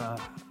Are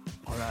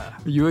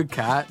you a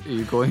cat? Are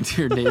you going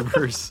to your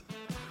neighbor's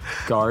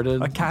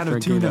garden? a can of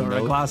drinking tuna their or a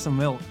milk? glass of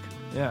milk.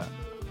 Yeah.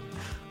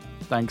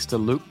 Thanks to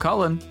Luke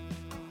Cullen.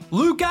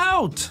 Look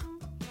out!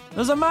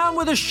 There's a man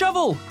with a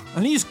shovel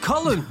and he's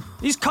culling.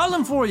 He's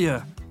culling for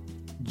you.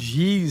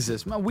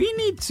 Jesus, man, we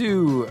need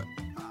to...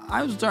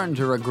 I was starting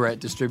to regret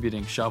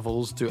distributing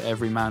shovels to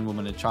every man,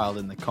 woman, and child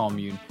in the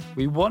commune.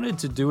 We wanted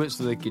to do it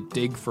so they could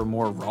dig for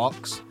more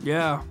rocks.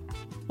 Yeah.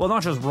 Well,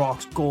 not just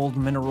rocks, gold,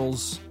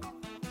 minerals.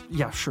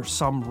 Yeah, sure,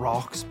 some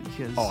rocks,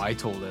 because... Oh, I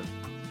told him.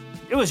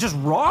 It was just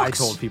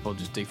rocks? I told people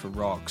just dig for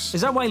rocks.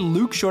 Is that why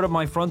Luke showed up at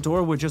my front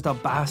door with just a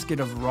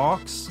basket of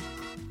rocks?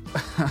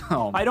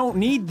 I don't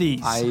need these.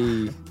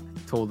 I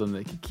told them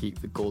they could keep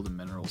the golden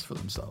minerals for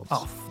themselves.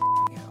 Oh,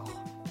 hell.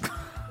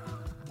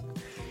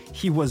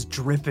 He was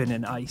dripping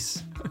in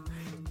ice.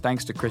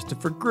 Thanks to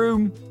Christopher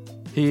Groom.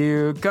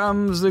 Here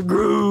comes the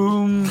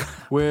groom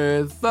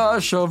with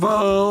a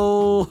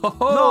shovel.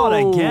 Not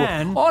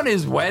again. On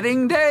his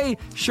wedding day?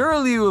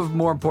 Surely you have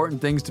more important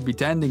things to be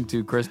tending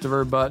to,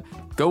 Christopher, but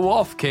go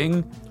off,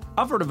 King.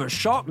 I've heard of a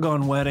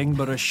shotgun wedding,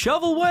 but a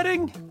shovel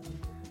wedding?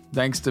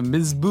 Thanks to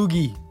Ms.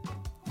 Boogie.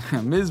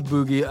 Ms.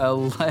 Boogie,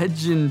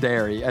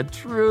 a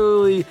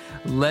truly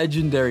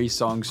legendary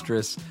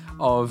songstress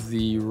of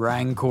the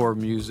Rancor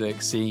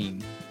music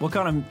scene. What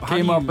kind of...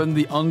 Came up in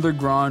the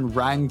underground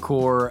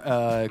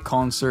Rancor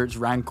concerts,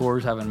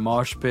 Rancors having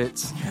mosh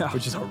pits,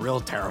 which is a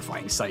real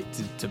terrifying sight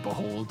to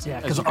behold.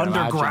 Yeah, because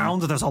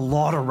underground, there's a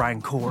lot of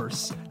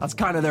Rancors. That's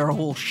kind of their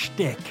whole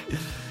shtick.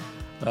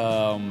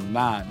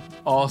 Man,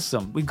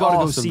 awesome. We've got to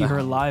go see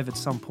her live at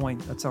some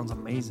point. That sounds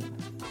amazing.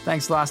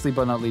 Thanks lastly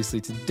but not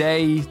leastly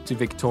today to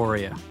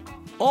Victoria.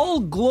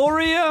 All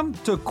Gloria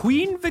to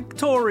Queen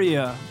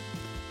Victoria.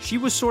 She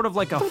was sort of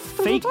like a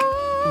fake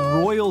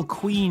royal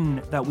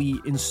queen that we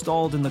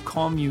installed in the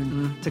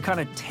commune to kind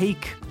of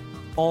take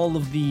all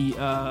of the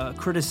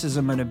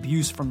criticism and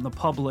abuse from the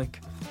public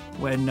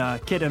when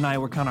Kit and I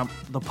were kind of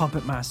the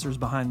puppet masters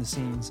behind the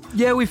scenes.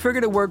 Yeah, we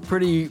figured it worked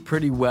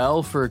pretty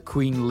well for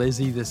Queen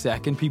Lizzie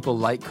II. People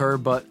like her,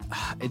 but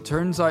it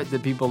turns out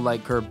that people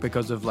like her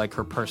because of like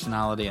her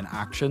personality and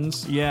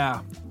actions. Yeah.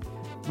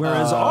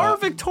 Whereas our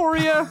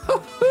Victoria,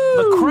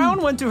 the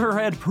crown went to her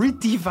head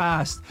pretty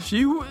fast.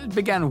 She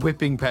began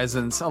whipping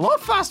peasants a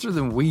lot faster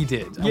than we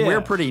did, and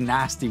we're pretty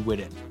nasty with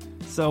it.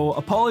 So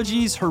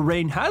apologies, her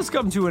reign has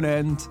come to an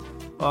end.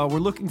 We're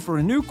looking for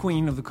a new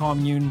queen of the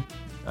commune.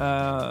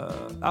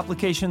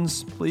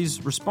 Applications,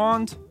 please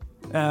respond.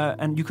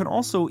 And you can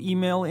also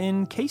email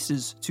in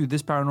cases to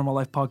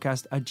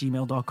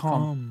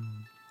thisparanormallifepodcast@gmail.com.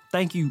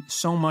 Thank you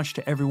so much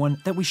to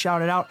everyone that we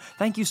shouted out.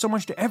 Thank you so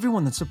much to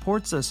everyone that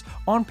supports us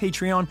on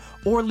Patreon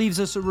or leaves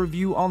us a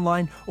review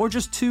online or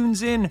just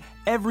tunes in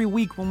every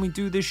week when we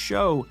do this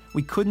show.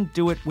 We couldn't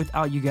do it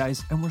without you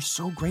guys, and we're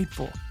so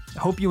grateful. I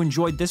hope you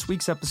enjoyed this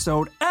week's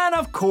episode. And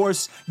of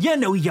course, you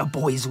know your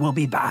boys will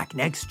be back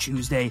next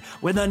Tuesday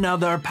with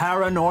another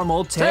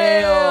paranormal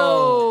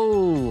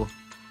tale.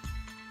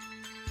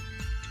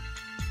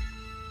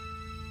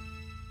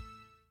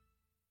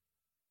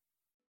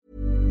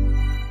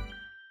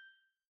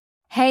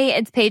 Hey,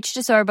 it's Paige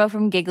DeSorbo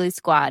from Giggly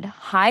Squad.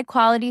 High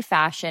quality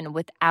fashion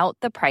without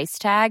the price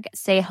tag.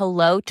 Say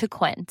hello to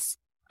Quince.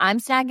 I'm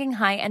snagging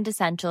high-end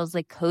essentials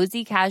like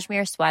cozy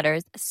cashmere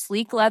sweaters,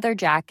 sleek leather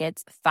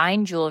jackets,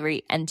 fine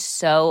jewelry, and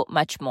so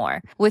much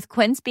more. With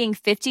Quince being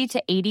 50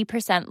 to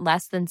 80%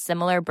 less than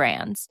similar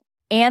brands.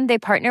 And they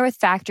partner with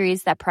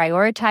factories that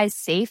prioritize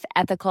safe,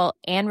 ethical,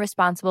 and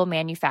responsible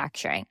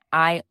manufacturing.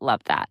 I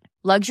love that.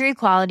 Luxury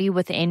quality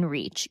within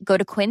reach. Go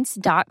to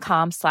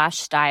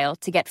quince.com/style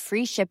to get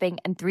free shipping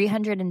and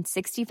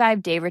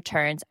 365-day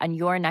returns on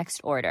your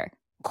next order.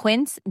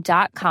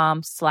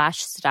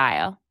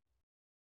 Quince.com/style.